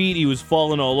his feet. He was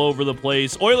falling all over the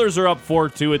place. Oilers are up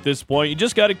 4-2 at this point. You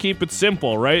just got to keep it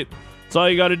simple, right? That's all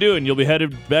you got to do, and you'll be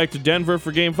headed back to Denver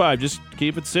for Game 5. Just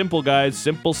keep it simple, guys.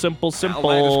 Simple, simple, simple.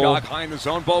 Landeskog high in the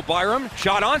zone, Bo Byram.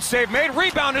 Shot on, save made,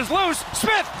 rebound is loose.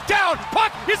 Smith down,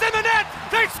 puck is in the net.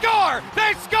 They score!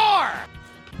 They score!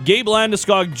 Gabe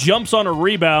Landeskog jumps on a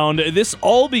rebound. This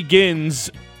all begins,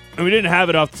 and we didn't have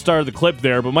it off the start of the clip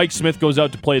there, but Mike Smith goes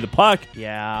out to play the puck.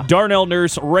 Yeah. Darnell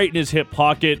Nurse right in his hip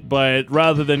pocket, but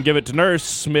rather than give it to Nurse,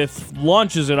 Smith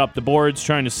launches it up the boards,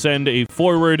 trying to send a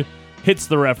forward, hits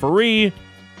the referee.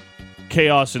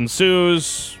 Chaos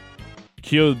ensues.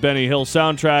 Cue the Benny Hill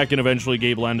soundtrack, and eventually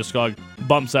Gabe Landeskog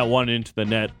bumps that one into the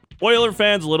net. Oiler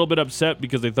fans a little bit upset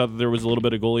because they thought that there was a little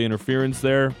bit of goalie interference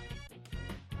there.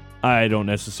 I don't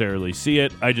necessarily see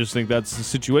it. I just think that's a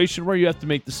situation where you have to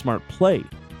make the smart play.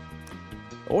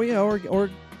 Oh, yeah, or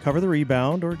cover the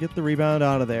rebound, or get the rebound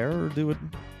out of there, or do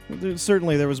it.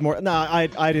 Certainly there was more. No, I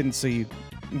didn't see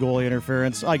goalie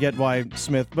interference. I get why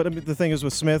Smith, but I mean, the thing is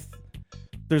with Smith,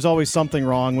 there's always something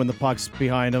wrong when the puck's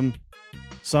behind him.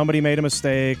 Somebody made a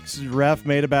mistake. Ref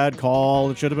made a bad call.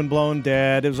 It should have been blown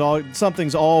dead.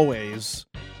 Something's always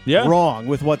wrong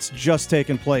with what's just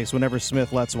taken place whenever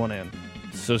Smith lets one in.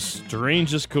 So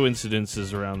strangest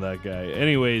coincidences around that guy.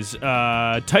 Anyways,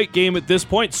 tight game at this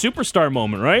point. Superstar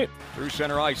moment, right? Through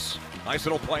center ice. Nice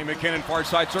little play. McKinnon, far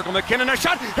side circle. McKinnon, a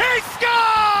shot. He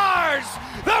scores!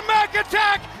 The Mac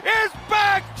attack is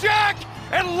back, Jack!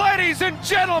 And ladies and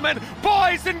gentlemen,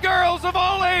 boys and girls of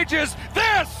all ages,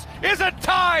 this is a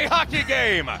tie hockey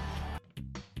game.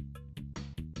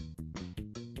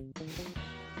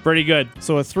 Pretty good.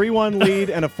 So a 3-1 lead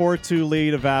and a 4-2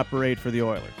 lead evaporate for the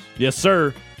Oilers. Yes,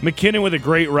 sir. McKinnon with a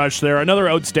great rush there. Another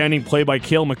outstanding play by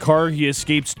Cale Makar. He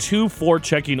escapes 2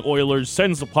 4-checking Oilers,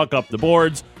 sends the puck up the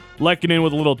boards. Lehkonen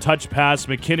with a little touch pass.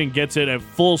 McKinnon gets it at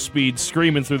full speed,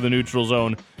 screaming through the neutral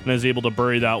zone, and is able to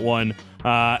bury that one.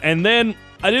 And then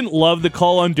I didn't love the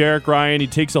call on Derek Ryan. He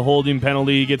takes a holding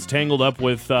penalty. He gets tangled up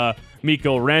with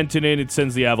Mikko Rantanen. It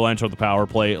sends the Avalanche on the power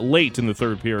play late in the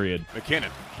third period. McKinnon.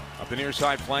 Up the near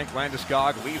side flank,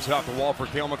 Landeskog leaves it off the wall for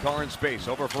Cale Makar in space.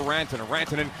 Over for Rantanen.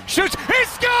 Rantanen shoots. He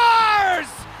scores!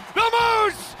 The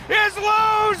Moose is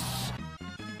loose!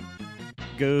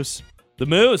 Goose. The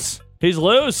Moose. He's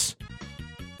loose.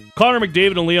 Connor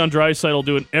McDavid and Leon Draisaitl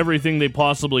doing everything they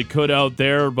possibly could out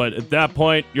there, but at that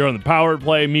point, you're on the power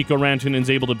play. Mikko Rantanen's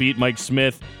able to beat Mike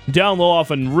Smith. Down low off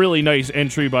a really nice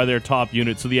entry by their top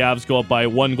unit, so the Avs go up by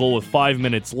 1 goal with 5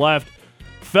 minutes left.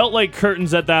 Felt like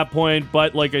curtains at that point,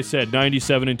 but like I said,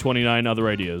 97 and 29, other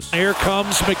ideas. Here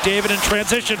comes McDavid in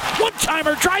transition.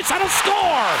 One-timer, Draisaitl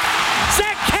score!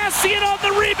 Zach Kassian on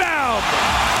the rebound!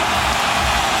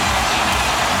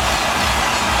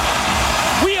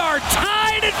 We are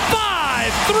tied at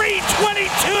 5,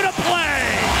 3:22 to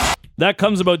play! That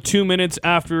comes about 2 minutes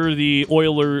after the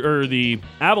the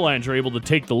Avalanche are able to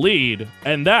take the lead,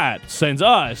 and that sends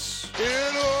us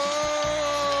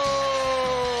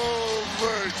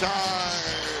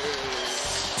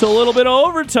to a little bit of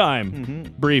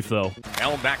overtime. Brief, though.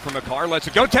 Elm back from the car, lets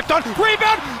it go, tipped on,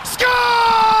 rebound,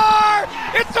 score!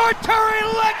 It's Arturi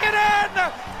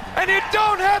Lehkonen! And you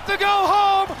don't have to go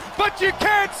home, but you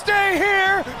can't stay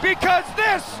here because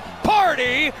this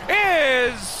party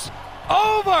is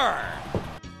over!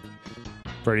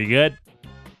 Pretty good.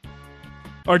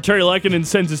 Arturi Lehkonen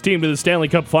sends his team to the Stanley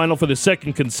Cup Final for the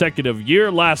second consecutive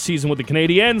year. Last season with the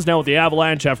Canadiens, now with the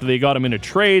Avalanche after they got him in a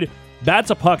trade.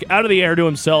 Bats a puck out of the air to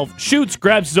himself, shoots,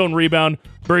 grabs his own rebound,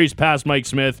 buries past Mike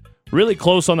Smith. Really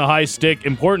close on the high stick.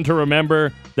 Important to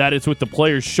remember that it's with the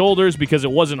player's shoulders because it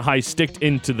wasn't high sticked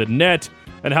into the net.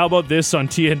 And how about this on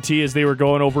TNT as they were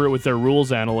going over it with their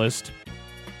rules analyst?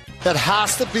 That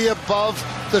has to be above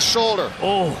the shoulder.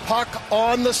 Oh. Puck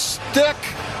on the stick,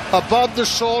 above the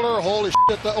shoulder. Holy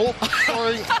shit.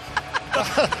 Sorry.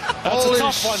 That's a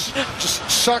tough one. Just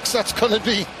shucks, that's going to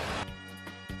be.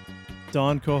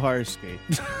 Don Koharski.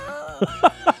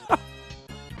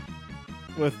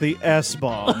 With the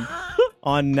S-bomb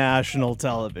on national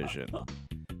television.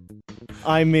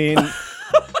 I mean,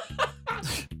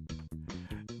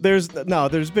 there's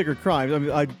bigger crimes. I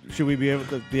mean, should we be able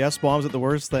to, the S-bomb's at the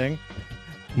worst thing?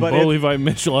 But Levi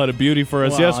Mitchell had a beauty for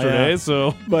us yesterday,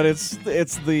 so. But it's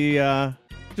the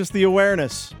just the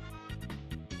awareness.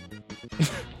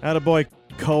 Attaboy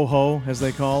Coho, as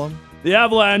they call him. The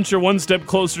Avalanche are one step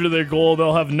closer to their goal.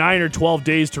 They'll have 9 or 12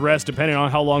 days to rest, depending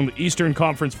on how long the Eastern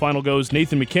Conference Final goes.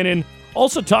 Nathan McKinnon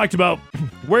also talked about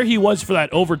where he was for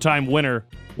that overtime winner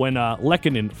when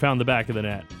Lehkonen found the back of the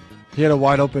net. He had a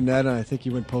wide open net, and I think he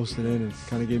went posted in and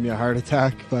kind of gave me a heart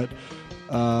attack. But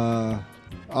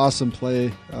awesome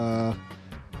play,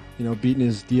 beating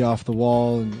his D off the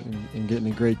wall and getting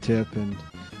a great tip. And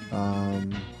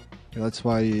that's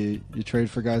why you trade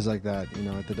for guys like that,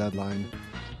 at the deadline.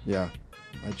 Yeah,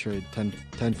 I'd trade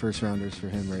 10 first-rounders for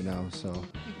him right now. So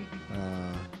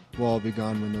we'll all be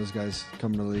gone when those guys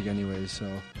come to the league anyways.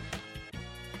 So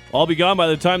I'll be gone by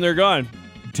the time they're gone.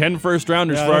 10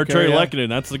 first-rounders for Artturi Lehkonen.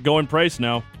 That's the going price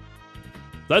now.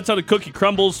 That's how the cookie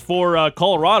crumbles for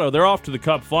Colorado. They're off to the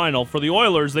Cup final. For the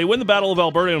Oilers, they win the Battle of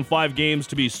Alberta in 5 games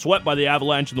to be swept by the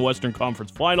Avalanche in the Western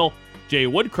Conference final. Jay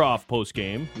Woodcroft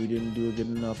post-game. We didn't do a good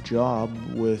enough job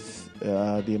with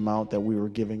the amount that we were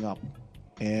giving up.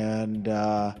 And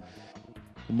the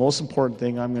most important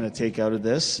thing I'm going to take out of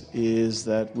this is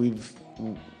that we've,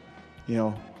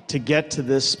 to get to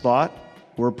this spot,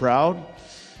 we're proud.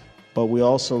 But we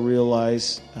also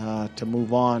realize to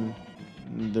move on,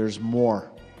 there's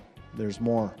more. There's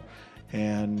more.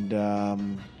 And we're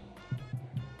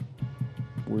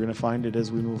going to find it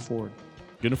as we move forward.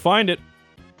 Going to find it.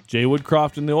 Jay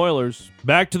Woodcroft and the Oilers.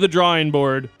 Back to the drawing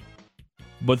board.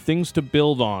 But things to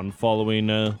build on following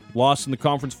a loss in the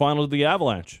conference final to the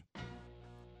Avalanche.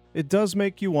 It does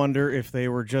make you wonder if they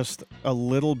were just a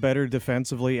little better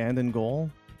defensively and in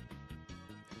goal.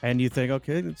 And you think,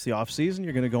 okay, it's the offseason,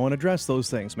 you're going to go and address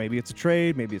those things. Maybe it's a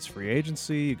trade, maybe it's free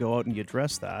agency, you go out and you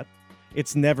address that.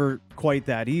 It's never quite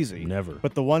that easy. Never.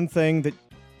 But the one thing that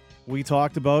we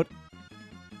talked about,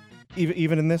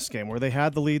 even in this game, where they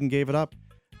had the lead and gave it up,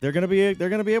 they're going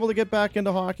to be able to get back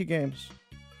into hockey games.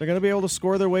 They're going to be able to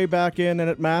score their way back in, and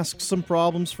it masks some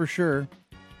problems for sure.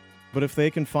 But if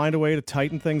they can find a way to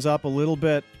tighten things up a little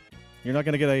bit, you're not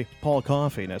going to get a Paul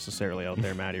Coffey necessarily out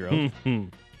there, Matty Rose.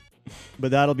 But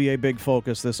that'll be a big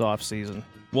focus this offseason.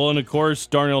 Well, and of course,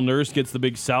 Darnell Nurse gets the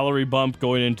big salary bump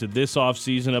going into this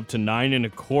offseason up to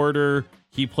 $9.25.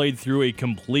 He played through a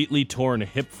completely torn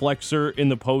hip flexor in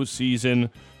the postseason.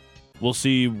 We'll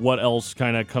see what else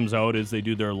kind of comes out as they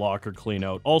do their locker clean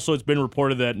out. Also, it's been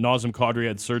reported that Nazem Kadri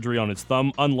had surgery on his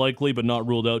thumb. Unlikely, but not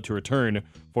ruled out to return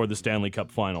for the Stanley Cup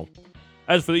final.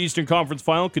 As for the Eastern Conference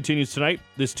final, continues tonight,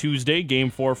 this Tuesday, Game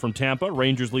 4 from Tampa.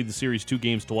 Rangers lead the series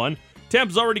 2-1.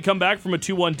 Tampa's already come back from a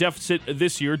 2-1 deficit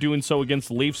this year, doing so against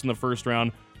the Leafs in the first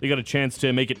round. They got a chance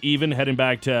to make it even, heading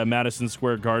back to Madison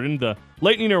Square Garden. The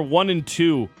Lightning are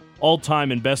 1-2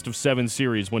 all-time in best-of-7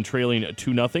 series when trailing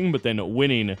 2-0, but then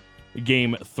winning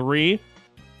Game 3.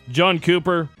 John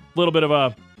Cooper, a little bit of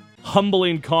a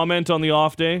humbling comment on the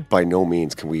off day. By no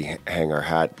means can we hang our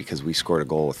hat because we scored a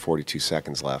goal with 42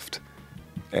 seconds left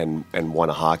and won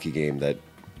a hockey game that,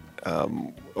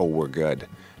 we're good.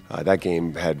 That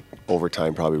game had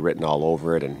overtime probably written all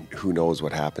over it, and who knows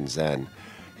what happens then.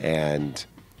 And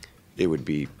it would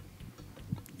be,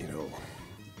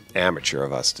 amateur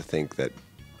of us to think that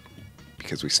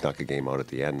because we snuck a game out at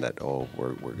the end that,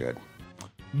 we're good.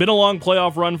 Been a long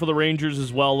playoff run for the Rangers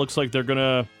as well. Looks like they're going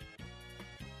to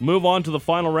move on to the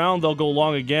final round. They'll go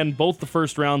long again. Both the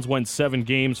first rounds went 7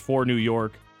 games for New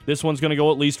York. This one's going to go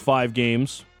at least 5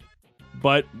 games.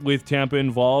 But with Tampa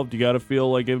involved, you got to feel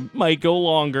like it might go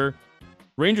longer.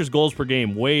 Rangers goals per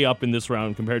game way up in this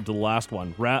round compared to the last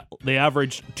one. They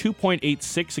averaged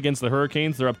 2.86 against the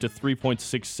Hurricanes. They're up to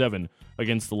 3.67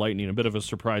 against the Lightning. A bit of a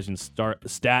surprising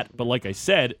stat, but like I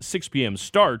said, 6 p.m.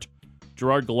 start.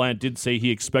 Gerard Gallant did say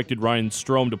he expected Ryan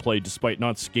Strome to play despite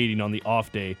not skating on the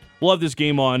off day. We'll have this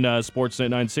game on Sportsnet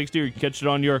 960, or you can catch it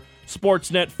on your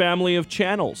Sportsnet family of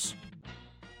channels.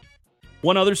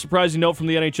 One other surprising note from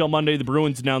the NHL Monday, the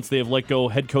Bruins announced they have let go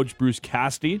head coach Bruce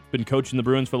Cassidy. Been coaching the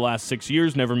Bruins for the last 6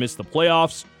 years, never missed the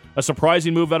playoffs. A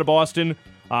surprising move out of Boston.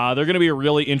 They're going to be a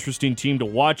really interesting team to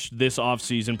watch this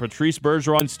offseason. Patrice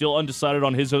Bergeron still undecided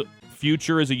on his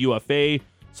future as a UFA.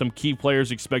 Some key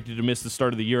players expected to miss the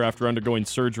start of the year after undergoing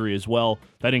surgery as well.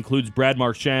 That includes Brad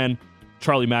Marchand,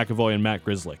 Charlie McAvoy, and Matt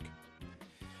Grzelcyk.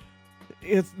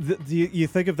 You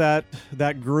think of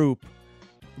that group,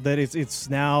 that it's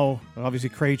now obviously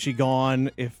Krejci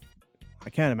gone. If I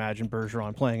can't imagine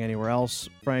Bergeron playing anywhere else,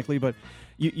 frankly, but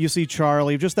you see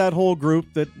Charlie, just that whole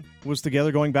group that was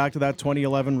together going back to that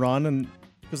 2011 run, and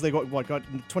because they got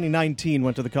 2019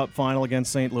 went to the Cup final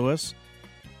against St. Louis,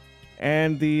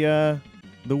 and the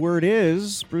word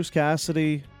is Bruce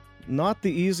Cassidy not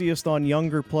the easiest on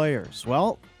younger players.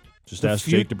 Well, just ask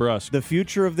Jake DeBrusk. The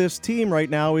future of this team right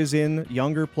now is in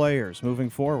younger players moving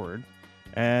forward.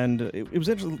 And it was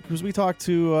interesting because we talked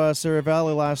to Sarah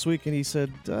Valley last week, and he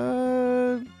said,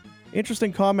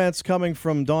 interesting comments coming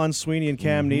from Don Sweeney and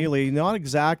Cam Neely. Not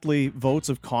exactly votes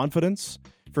of confidence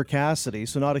for Cassidy,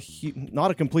 so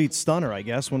not a complete stunner, I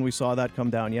guess, when we saw that come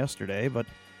down yesterday, but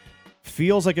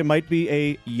feels like it might be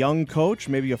a young coach,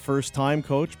 maybe a first-time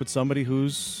coach, but somebody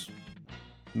who's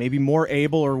maybe more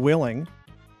able or willing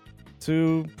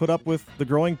to put up with the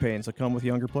growing pains that come with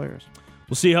younger players.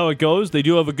 We'll see how it goes. They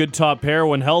do have a good top pair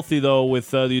when healthy, though,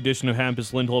 with the addition of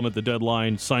Hampus Lindholm at the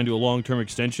deadline, signed to a long-term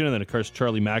extension, and then, of course,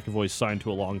 Charlie McAvoy signed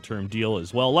to a long-term deal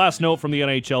as well. Last note from the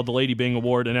NHL, the Lady Byng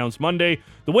Award announced Monday.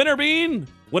 The winner being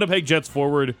Winnipeg Jets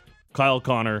forward Kyle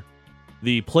Connor,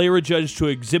 the player adjudged who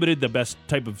exhibited the best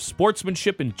type of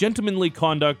sportsmanship and gentlemanly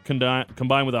conduct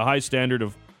combined with a high standard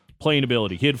of playing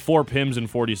ability. He had 4 PIMs and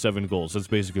 47 goals. That's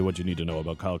basically what you need to know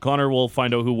about Kyle Connor. We'll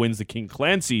find out who wins the King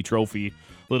Clancy Trophy a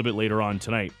little bit later on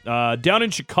tonight. Down in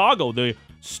Chicago, the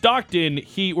Stockton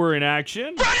Heat were in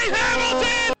action.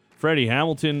 Freddie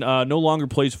Hamilton no longer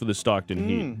plays for the Stockton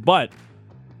Heat, but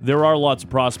there are lots of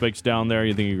prospects down there.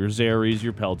 You think of your Zaries,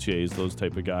 your Peltiers, those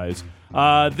type of guys.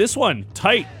 This one,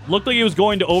 tight. Looked like it was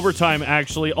going to overtime,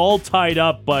 actually. All tied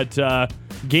up, but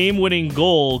game-winning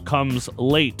goal comes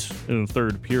late in the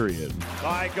third period.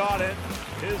 I got it.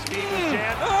 His game is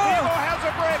jammed. Levo has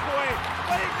a breakaway.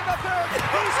 Late in the third.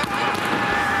 He scores!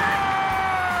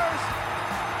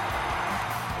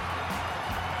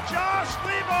 Josh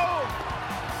Levo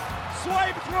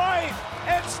swiped right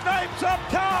and snipes up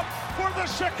top for the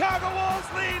Chicago Wolves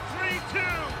lead 3-2.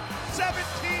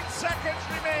 17 seconds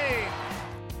remain.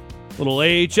 Little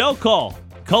AHL call.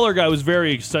 Color guy was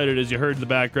very excited, as you heard in the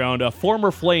background.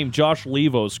 Former Flame Josh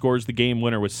Levo scores the game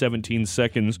winner with 17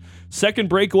 seconds. Second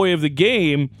breakaway of the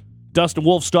game. Dustin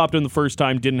Wolf stopped him the first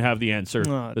time, didn't have the answer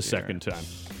the second time.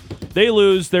 They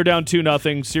lose. They're down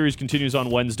 2-0. Series continues on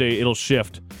Wednesday. It'll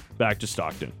shift back to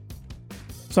Stockton.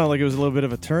 Sounded like it was a little bit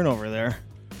of a turnover there.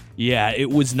 Yeah, it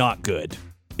was not good.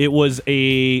 It was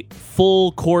a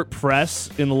full court press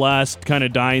in the last kind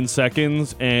of dying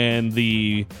seconds, and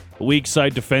the weak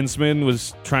side defenseman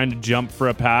was trying to jump for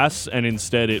a pass, and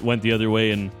instead it went the other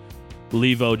way, and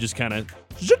Levo just kind of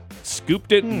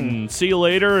scooped it and see you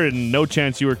later, and no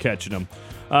chance you were catching him.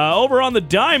 Over on the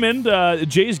Diamond,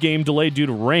 Jays game delayed due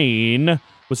to rain.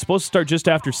 Was supposed to start just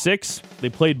after 6. They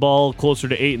played ball closer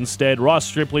to 8 instead. Ross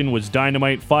Stripling was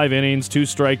dynamite. 5 innings, 2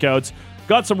 strikeouts.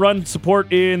 Got some run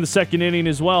support in the second inning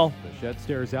as well. Bichette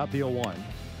stares out the 0-1.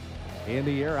 In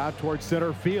the air, out towards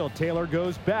center field. Taylor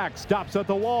goes back, stops at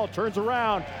the wall, turns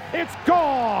around. It's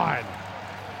gone!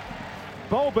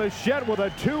 Bo Bichette with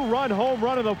a 2-run home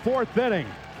run in the 4th inning.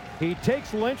 He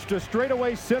takes Lynch to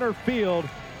straightaway center field,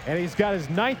 and he's got his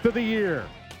 9th of the year.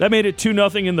 That made it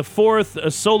 2-0 in the 4th. A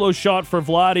solo shot for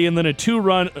Vladdy, and then a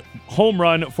 2-run home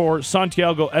run for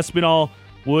Santiago Espinal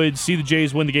would see the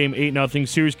Jays win the game 8-0.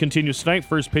 Series continues tonight.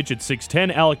 First pitch at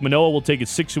 6:10. Alek Manoah will take his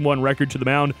 6-1 record to the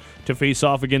mound to face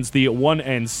off against the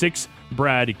 1-6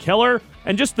 Brad Keller.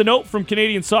 And just the note from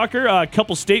Canadian soccer, a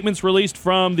couple statements released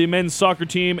from the men's soccer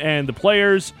team and the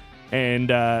players,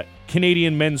 and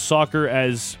Canadian men's soccer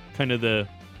as kind of the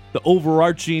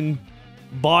overarching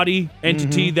body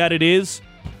entity that it is.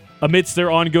 Amidst their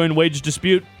ongoing wage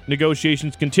dispute,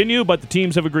 negotiations continue, but the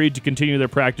teams have agreed to continue their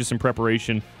practice and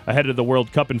preparation ahead of the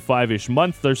World Cup in 5-ish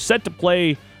months. They're set to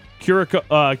play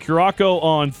Curacao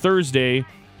on Thursday.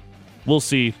 We'll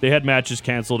see. They had matches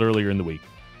canceled earlier in the week.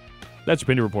 That's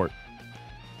your Pindy Report.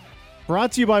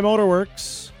 Brought to you by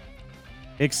Motorworks.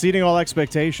 Exceeding all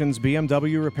expectations,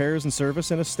 BMW repairs and service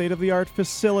in a state-of-the-art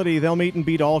facility. They'll meet and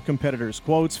beat all competitors.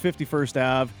 Quotes, 51st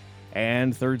Ave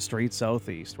and 3rd Street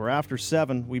Southeast. We're after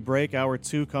 7. We break. Hour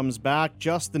 2 comes back.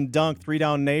 Justin Dunk, 3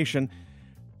 Down Nation.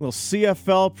 Little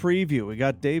CFL preview. We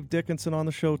got Dave Dickinson on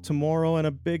the show tomorrow and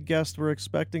a big guest we're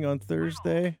expecting on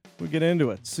Thursday. We get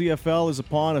into it. CFL is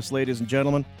upon us, ladies and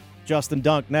gentlemen. Justin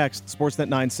Dunk next. Sportsnet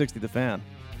 960, The Fan.